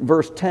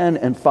 verse 10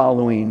 and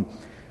following,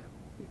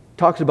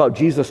 talks about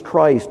Jesus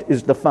Christ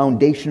is the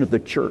foundation of the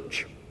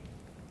church.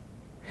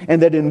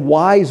 And that in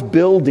wise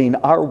building,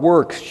 our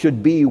works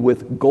should be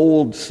with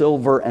gold,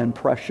 silver, and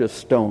precious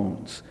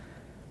stones.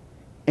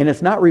 And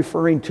it's not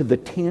referring to the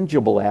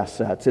tangible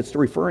assets. It's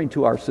referring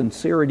to our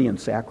sincerity and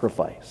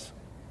sacrifice.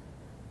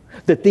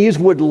 That these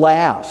would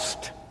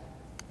last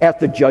at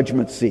the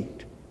judgment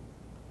seat.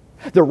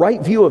 The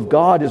right view of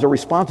God is a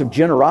response of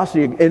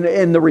generosity,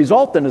 and the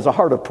result then is a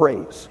heart of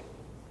praise.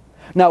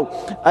 Now,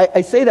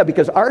 I say that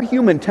because our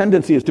human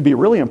tendency is to be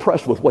really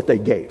impressed with what they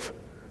gave.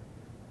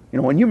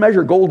 When you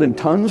measure gold in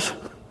tons,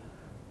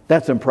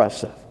 that's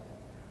impressive.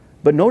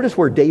 But notice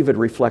where David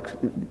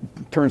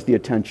turns the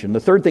attention. The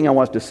third thing I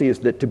want us to see is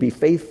that to be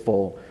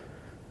faithful,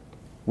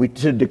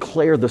 to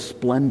declare the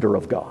splendor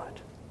of God.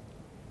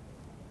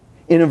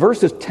 In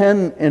verses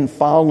 10 and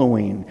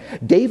following,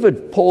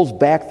 David pulls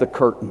back the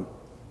curtain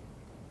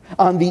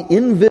on the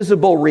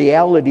invisible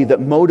reality that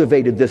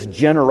motivated this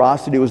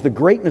generosity. It was the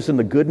greatness and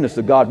the goodness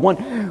of God.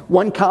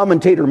 One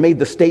commentator made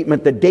the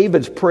statement that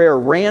David's prayer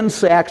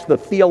ransacks the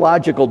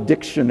theological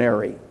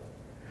dictionary,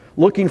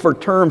 looking for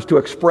terms to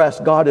express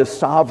God as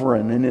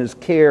sovereign in His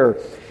care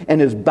and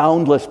His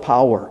boundless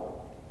power.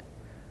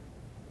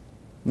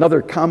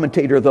 Another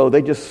commentator, though,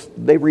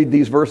 they read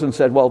these verses and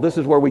said, well, this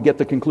is where we get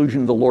the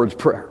conclusion of the Lord's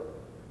Prayer.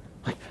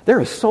 There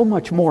is so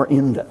much more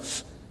in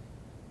this.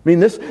 I mean,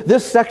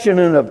 this section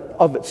in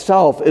of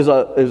itself is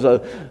a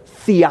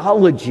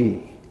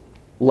theology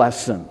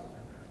lesson.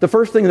 The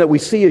first thing that we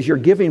see is your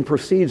giving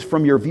proceeds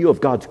from your view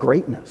of God's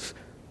greatness.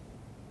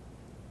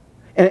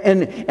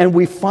 And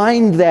we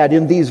find that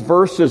in these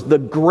verses, the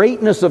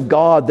greatness of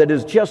God that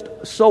is just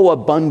so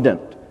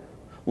abundant.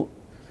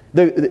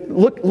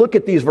 Look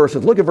at these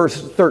verses. Look at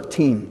verse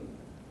 13.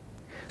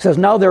 It says,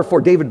 now therefore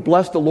David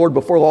blessed the Lord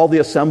before all the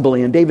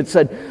assembly. And David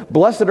said,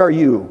 blessed are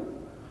you,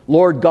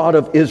 Lord God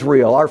of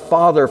Israel, our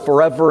Father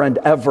forever and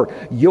ever.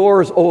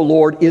 Yours, O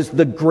Lord, is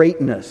the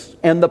greatness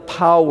and the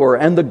power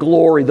and the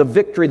glory, the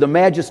victory, the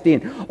majesty,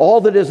 and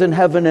all that is in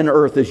heaven and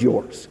earth is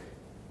yours.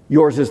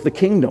 Yours is the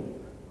kingdom,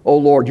 O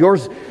Lord,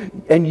 yours,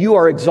 and you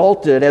are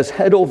exalted as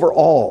head over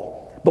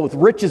all. Both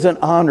riches and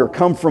honor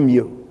come from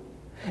you,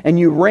 and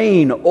you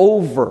reign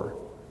over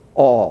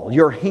all. In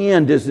your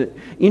hand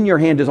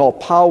is all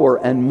power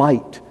and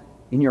might.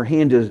 In your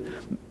hand is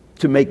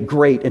to make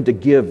great and to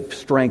give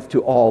strength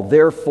to all.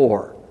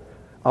 Therefore,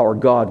 our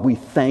God, we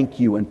thank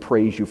you and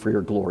praise you for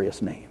your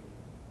glorious name.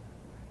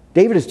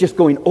 David is just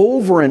going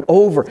over and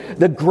over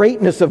the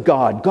greatness of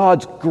God,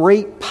 God's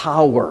great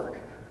power,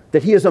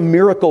 that He is a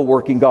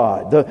miracle-working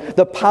God,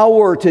 the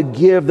power to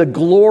give, the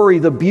glory,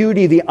 the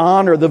beauty, the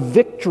honor, the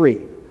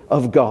victory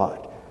of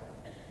God.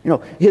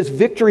 His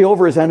victory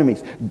over His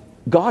enemies.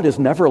 God is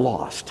never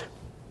lost.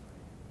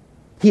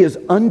 He is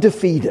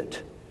undefeated,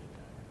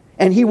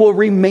 and He will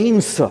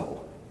remain so.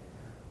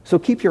 So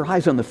keep your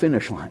eyes on the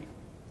finish line.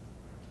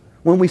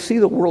 When we see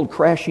the world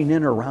crashing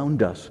in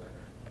around us,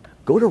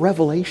 go to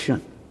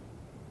Revelation.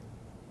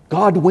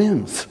 God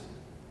wins.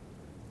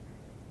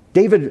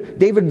 David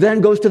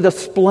then goes to the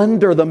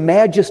splendor, the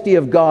majesty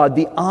of God,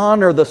 the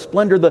honor, the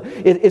splendor,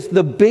 it's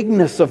the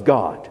bigness of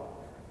God.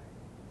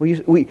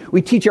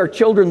 We teach our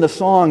children the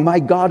song, my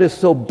God is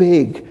so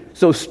big,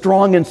 so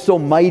strong and so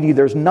mighty,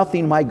 there's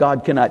nothing my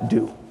God cannot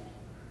do.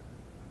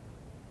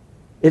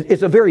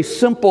 It's a very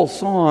simple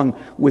song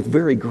with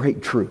very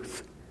great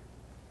truth.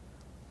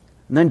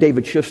 And then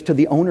David shifts to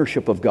the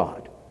ownership of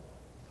God.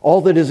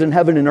 All that is in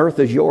heaven and earth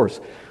is yours.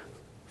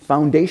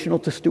 Foundational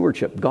to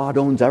stewardship, God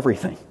owns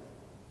everything.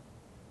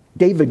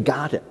 David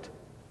got it.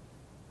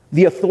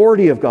 The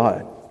authority of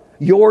God.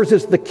 Yours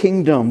is the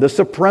kingdom, the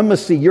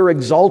supremacy, you're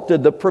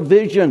exalted, the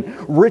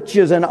provision,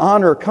 riches, and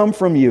honor come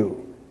from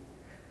you.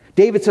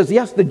 David says,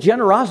 yes, the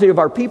generosity of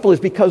our people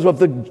is because of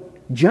the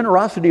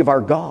generosity of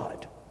our God.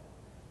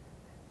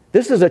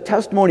 This is a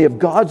testimony of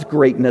God's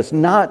greatness,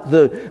 not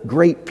the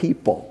great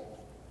people.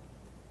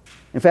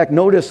 In fact,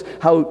 notice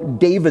how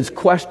David's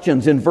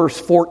questions in verse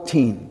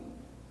 14.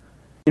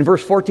 In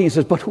verse 14 he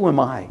says, but who am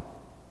I?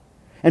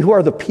 And who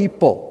are the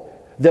people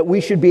that we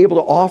should be able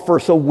to offer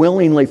so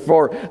willingly,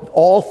 for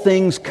all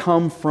things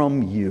come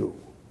from you?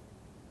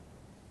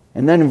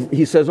 And then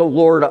he says, oh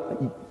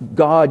Lord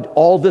God,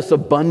 all this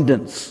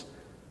abundance,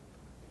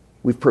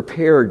 we've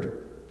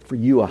prepared for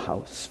you a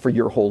house for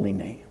your holy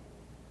name.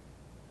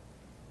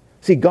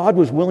 See, God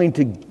was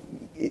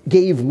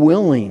gave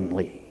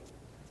willingly,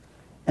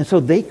 and so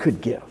they could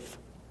give.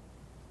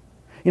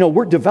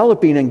 We're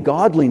developing in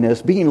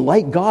godliness, being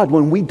like God,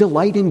 when we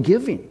delight in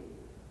giving.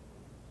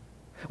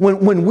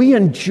 When we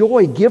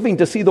enjoy giving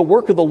to see the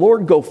work of the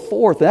Lord go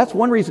forth. That's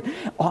one reason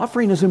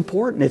offering is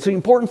important. It's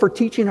important for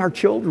teaching our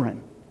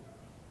children,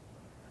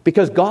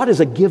 because God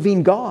is a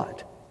giving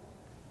God.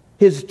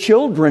 His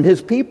children,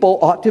 His people,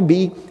 ought to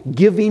be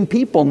giving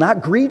people,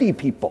 not greedy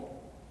people.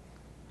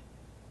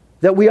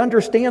 that we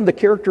understand the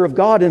character of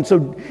God. And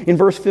so in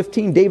verse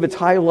 15, David's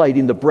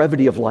highlighting the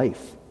brevity of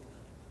life.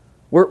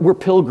 We're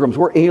pilgrims,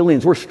 we're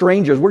aliens, we're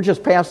strangers, we're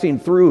just passing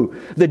through.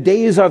 The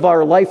days of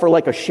our life are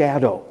like a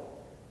shadow.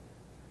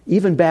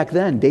 Even back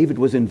then, David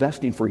was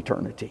investing for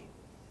eternity.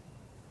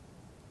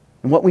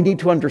 And what we need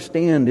to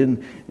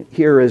understand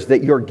here is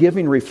that your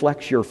giving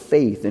reflects your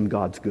faith in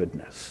God's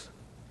goodness.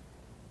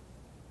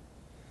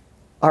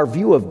 Our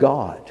view of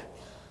God,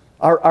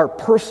 our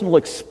personal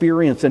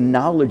experience and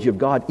knowledge of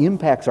God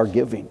impacts our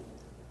giving.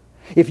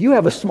 If you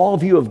have a small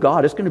view of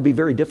God, it's going to be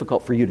very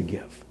difficult for you to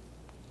give.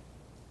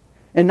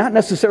 And not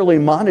necessarily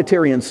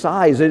monetary in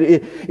size,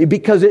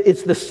 because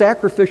it's the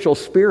sacrificial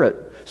spirit.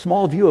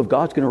 Small view of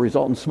God's going to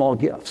result in small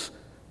gifts.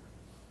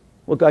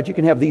 Well, God, you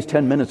can have these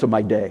 10 minutes of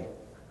my day,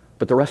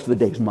 but the rest of the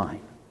day is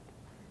mine.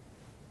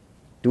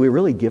 Do we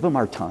really give Him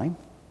our time?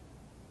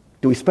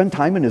 Do we spend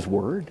time in His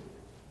Word?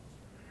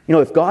 You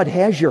know, if God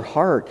has your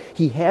heart,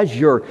 He has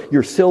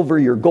your silver,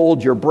 your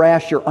gold, your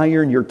brass, your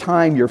iron, your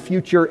time, your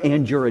future,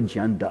 and your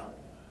agenda.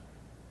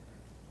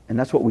 And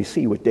that's what we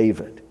see with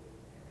David.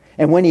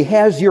 And when He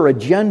has your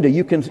agenda,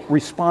 you can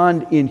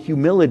respond in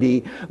humility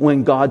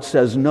when God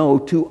says no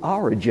to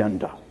our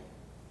agenda.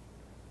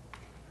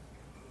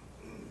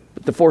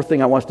 But the fourth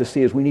thing I want us to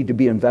see is we need to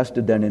be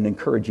invested then in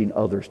encouraging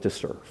others to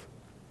serve.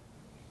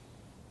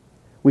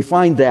 We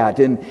find that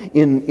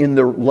in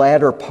the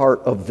latter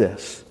part of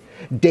this.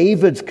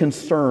 David's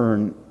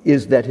concern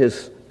is that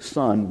his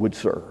son would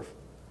serve.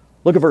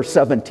 Look at verse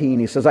 17.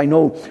 He says, I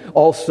know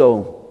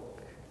also,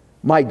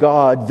 my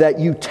God, that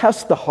you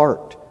test the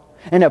heart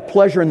and have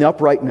pleasure in the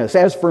uprightness.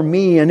 As for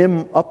me and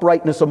in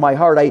uprightness of my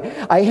heart,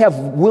 I have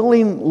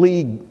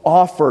willingly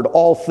offered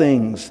all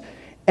things.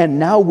 And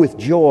now with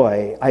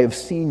joy, I have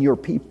seen your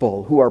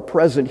people who are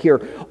present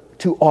here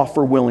to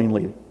offer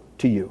willingly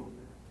to you.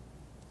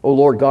 O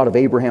Lord God of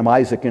Abraham,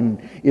 Isaac,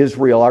 and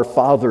Israel, our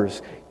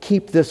fathers,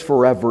 keep this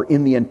forever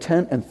in the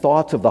intent and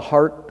thoughts of the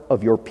heart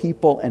of your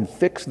people and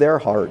fix their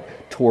heart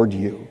toward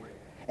you.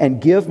 And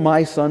give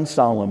my son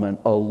Solomon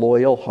a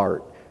loyal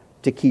heart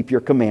to keep your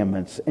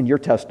commandments and your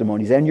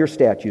testimonies and your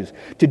statutes,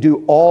 to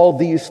do all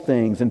these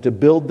things and to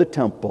build the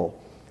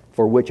temple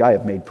for which I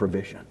have made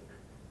provision.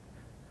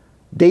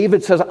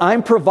 David says,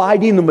 I'm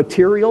providing the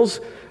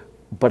materials,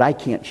 but I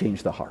can't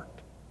change the heart.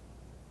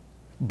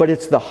 But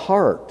it's the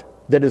heart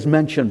that is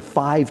mentioned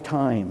 5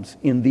 times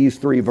in these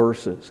 3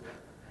 verses.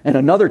 And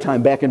another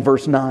time back in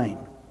verse 9,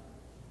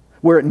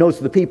 where it notes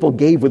the people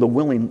gave with a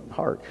willing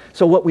heart.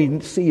 So what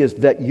we see is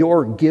that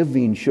your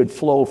giving should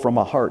flow from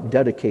a heart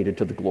dedicated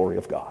to the glory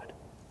of God.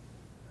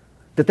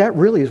 That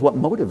really is what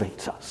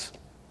motivates us.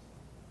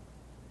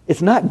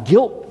 It's not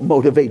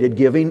guilt-motivated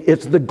giving,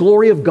 it's the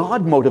glory of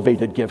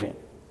God-motivated giving.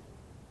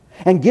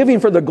 And giving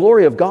for the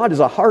glory of God is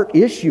a heart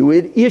issue.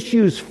 It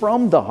issues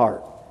from the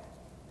heart.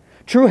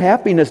 True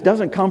happiness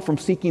doesn't come from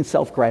seeking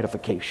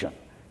self-gratification.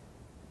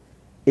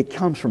 It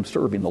comes from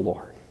serving the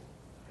Lord.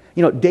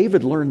 You know,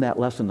 David learned that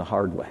lesson the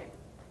hard way.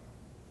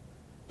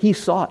 He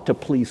sought to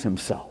please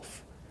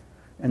himself.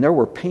 And there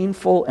were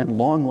painful and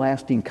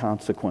long-lasting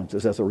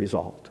consequences as a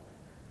result.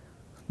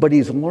 But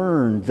he's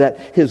learned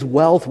that his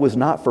wealth was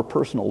not for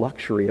personal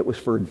luxury, it was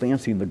for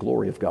advancing the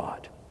glory of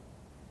God.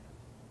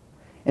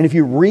 And if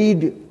you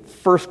read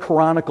 1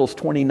 Chronicles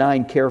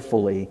 29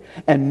 carefully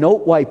and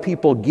note why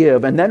people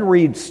give, and then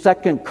read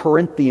 2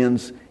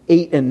 Corinthians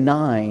 8 and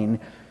 9,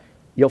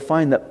 you'll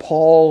find that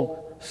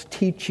Paul's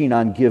teaching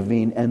on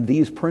giving and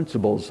these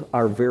principles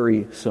are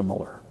very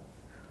similar.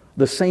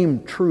 The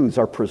same truths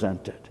are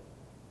presented.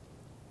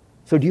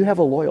 So do you have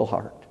a loyal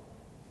heart?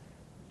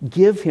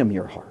 Give him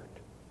your heart.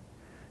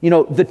 You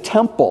know, the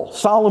temple,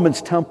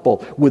 Solomon's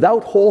temple,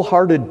 without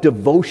wholehearted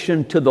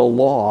devotion to the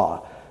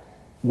law,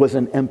 was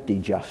an empty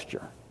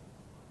gesture.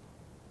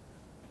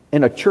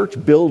 And a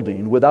church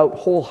building without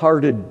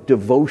wholehearted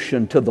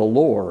devotion to the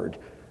Lord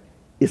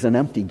is an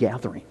empty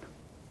gathering.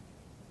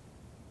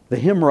 The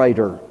hymn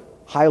writer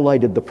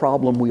highlighted the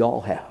problem we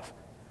all have.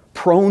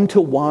 Prone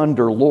to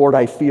wander, Lord,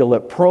 I feel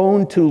it.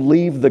 Prone to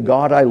leave the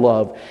God I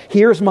love.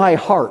 Here's my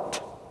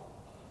heart.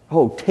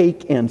 Oh,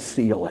 take and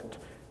seal it.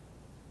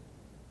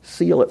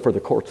 Seal it for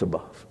the courts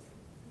above.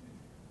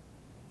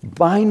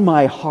 Bind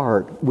my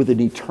heart with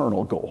an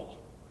eternal goal.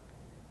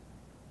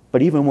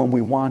 But even when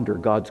we wander,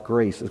 God's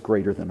grace is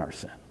greater than our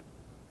sin.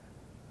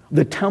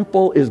 The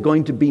temple is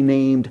going to be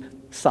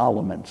named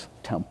Solomon's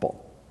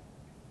temple,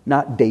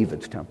 not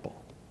David's temple.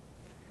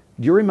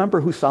 Do you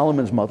remember who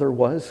Solomon's mother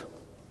was?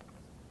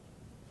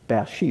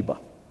 Bathsheba.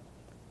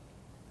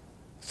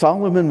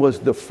 Solomon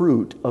was the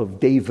fruit of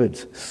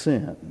David's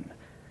sin.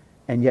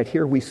 And yet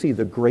here we see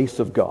the grace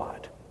of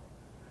God.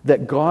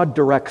 That God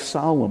directs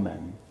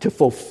Solomon to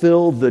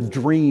fulfill the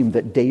dream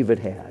that David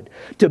had,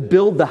 to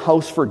build the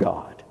house for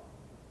God.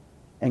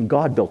 And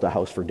God built a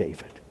house for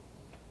David.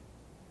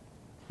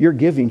 Your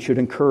giving should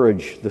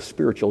encourage the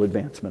spiritual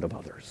advancement of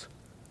others.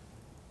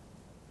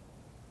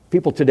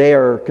 People today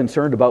are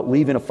concerned about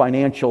leaving a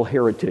financial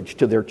heritage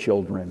to their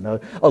children,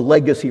 a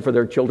legacy for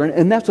their children,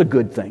 and that's a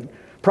good thing.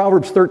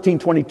 Proverbs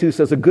 13:22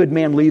 says, a good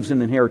man leaves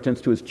an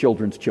inheritance to his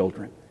children's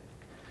children.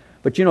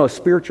 But a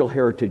spiritual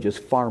heritage is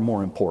far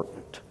more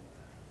important.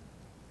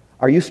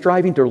 Are you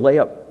striving to lay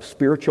up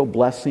spiritual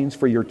blessings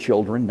for your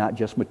children, not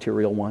just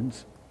material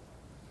ones?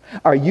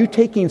 Are you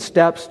taking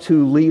steps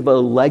to leave a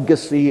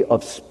legacy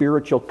of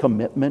spiritual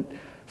commitment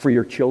for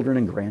your children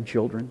and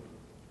grandchildren?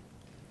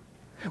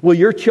 Will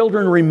your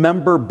children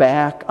remember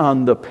back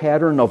on the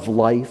pattern of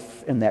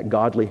life and that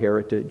godly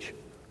heritage?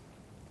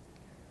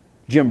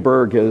 Jim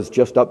Berg has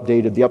just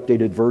updated the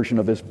updated version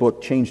of his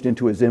book, Changed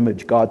into His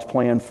Image, God's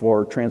Plan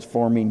for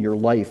Transforming Your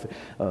Life.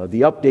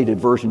 The updated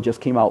version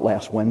just came out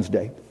last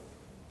Wednesday.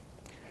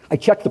 I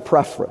checked the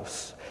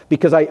preface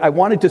because I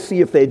wanted to see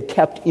if they'd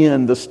kept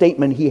in the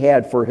statement he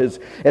had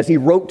as he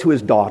wrote to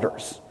his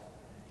daughters.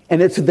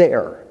 And it's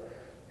there.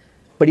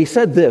 But he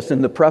said this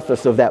in the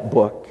preface of that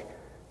book.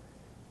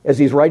 As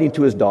he's writing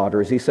to his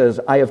daughters, he says,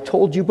 I have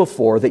told you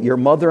before that your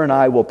mother and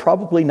I will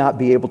probably not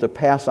be able to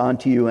pass on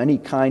to you any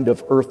kind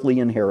of earthly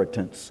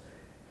inheritance.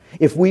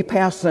 If we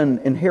pass an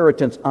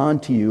inheritance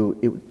on to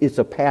you, it's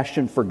a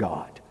passion for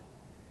God.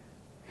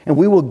 And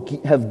we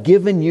will have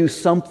given you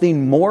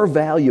something more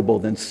valuable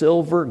than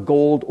silver,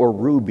 gold, or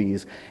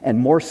rubies, and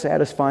more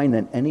satisfying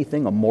than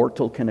anything a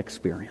mortal can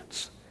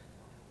experience.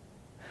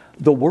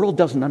 The world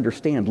doesn't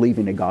understand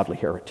leaving a godly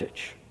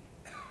heritage.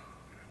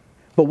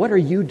 But what are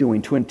you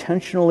doing to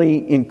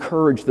intentionally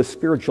encourage the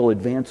spiritual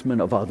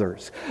advancement of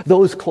others,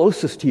 those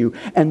closest to you,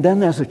 and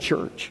then as a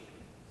church?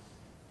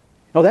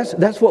 No,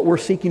 that's what we're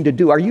seeking to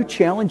do. Are you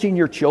challenging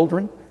your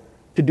children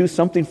to do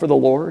something for the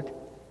Lord?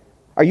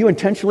 Are you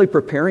intentionally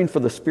preparing for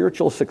the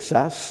spiritual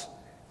success?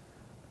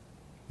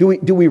 Do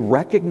we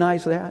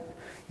recognize that?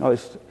 I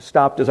was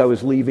stopped as I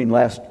was leaving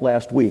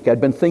last week. I'd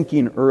been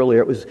thinking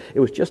earlier, it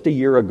was just a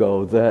year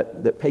ago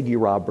that Peggy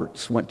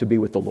Roberts went to be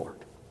with the Lord.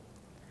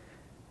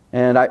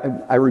 And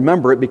I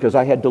remember it because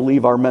I had to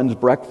leave our men's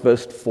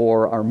breakfast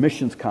for our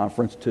missions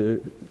conference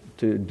to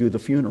do the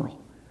funeral.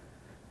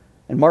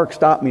 And Mark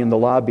stopped me in the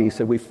lobby. He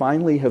said,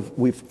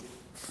 we've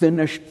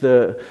finished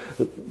the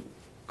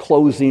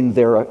closing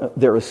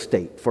their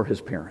estate for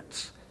his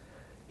parents.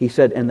 He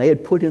said, and they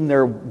had put in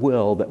their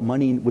will that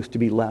money was to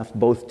be left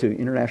both to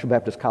International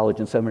Baptist College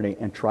and Seminary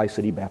and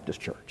Tri-City Baptist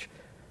Church.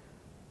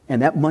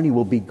 And that money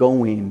will be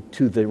going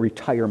to the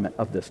retirement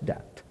of this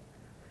debt.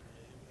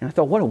 And I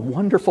thought, what a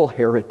wonderful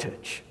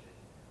heritage.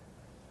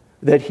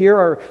 That here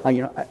are,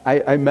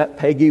 I met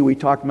Peggy, we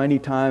talked many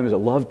times, I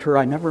loved her.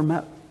 I never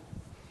met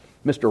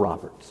Mr.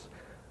 Roberts.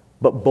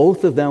 But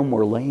both of them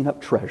were laying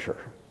up treasure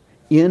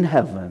in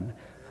heaven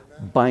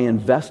by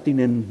investing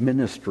in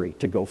ministry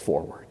to go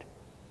forward.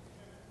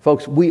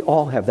 Folks, we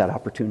all have that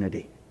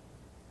opportunity.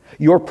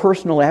 Your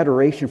personal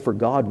adoration for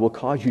God will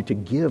cause you to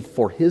give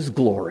for His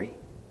glory.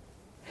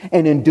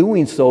 And in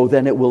doing so,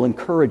 then it will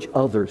encourage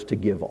others to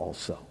give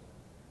also.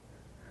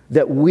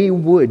 That we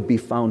would be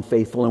found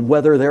faithful, and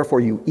whether therefore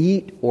you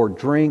eat or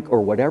drink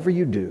or whatever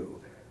you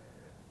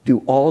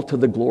do all to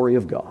the glory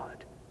of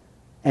God.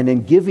 And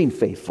in giving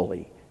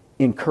faithfully,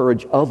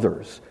 encourage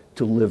others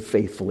to live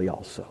faithfully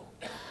also.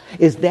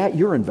 Is that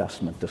your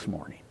investment this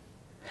morning?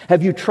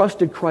 Have you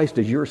trusted Christ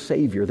as your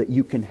Savior that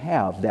you can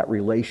have that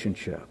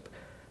relationship?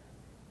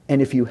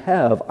 And if you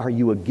have, are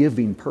you a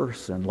giving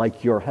person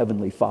like your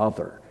Heavenly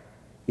Father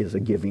is a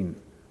giving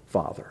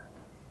Father?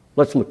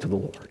 Let's look to the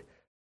Lord.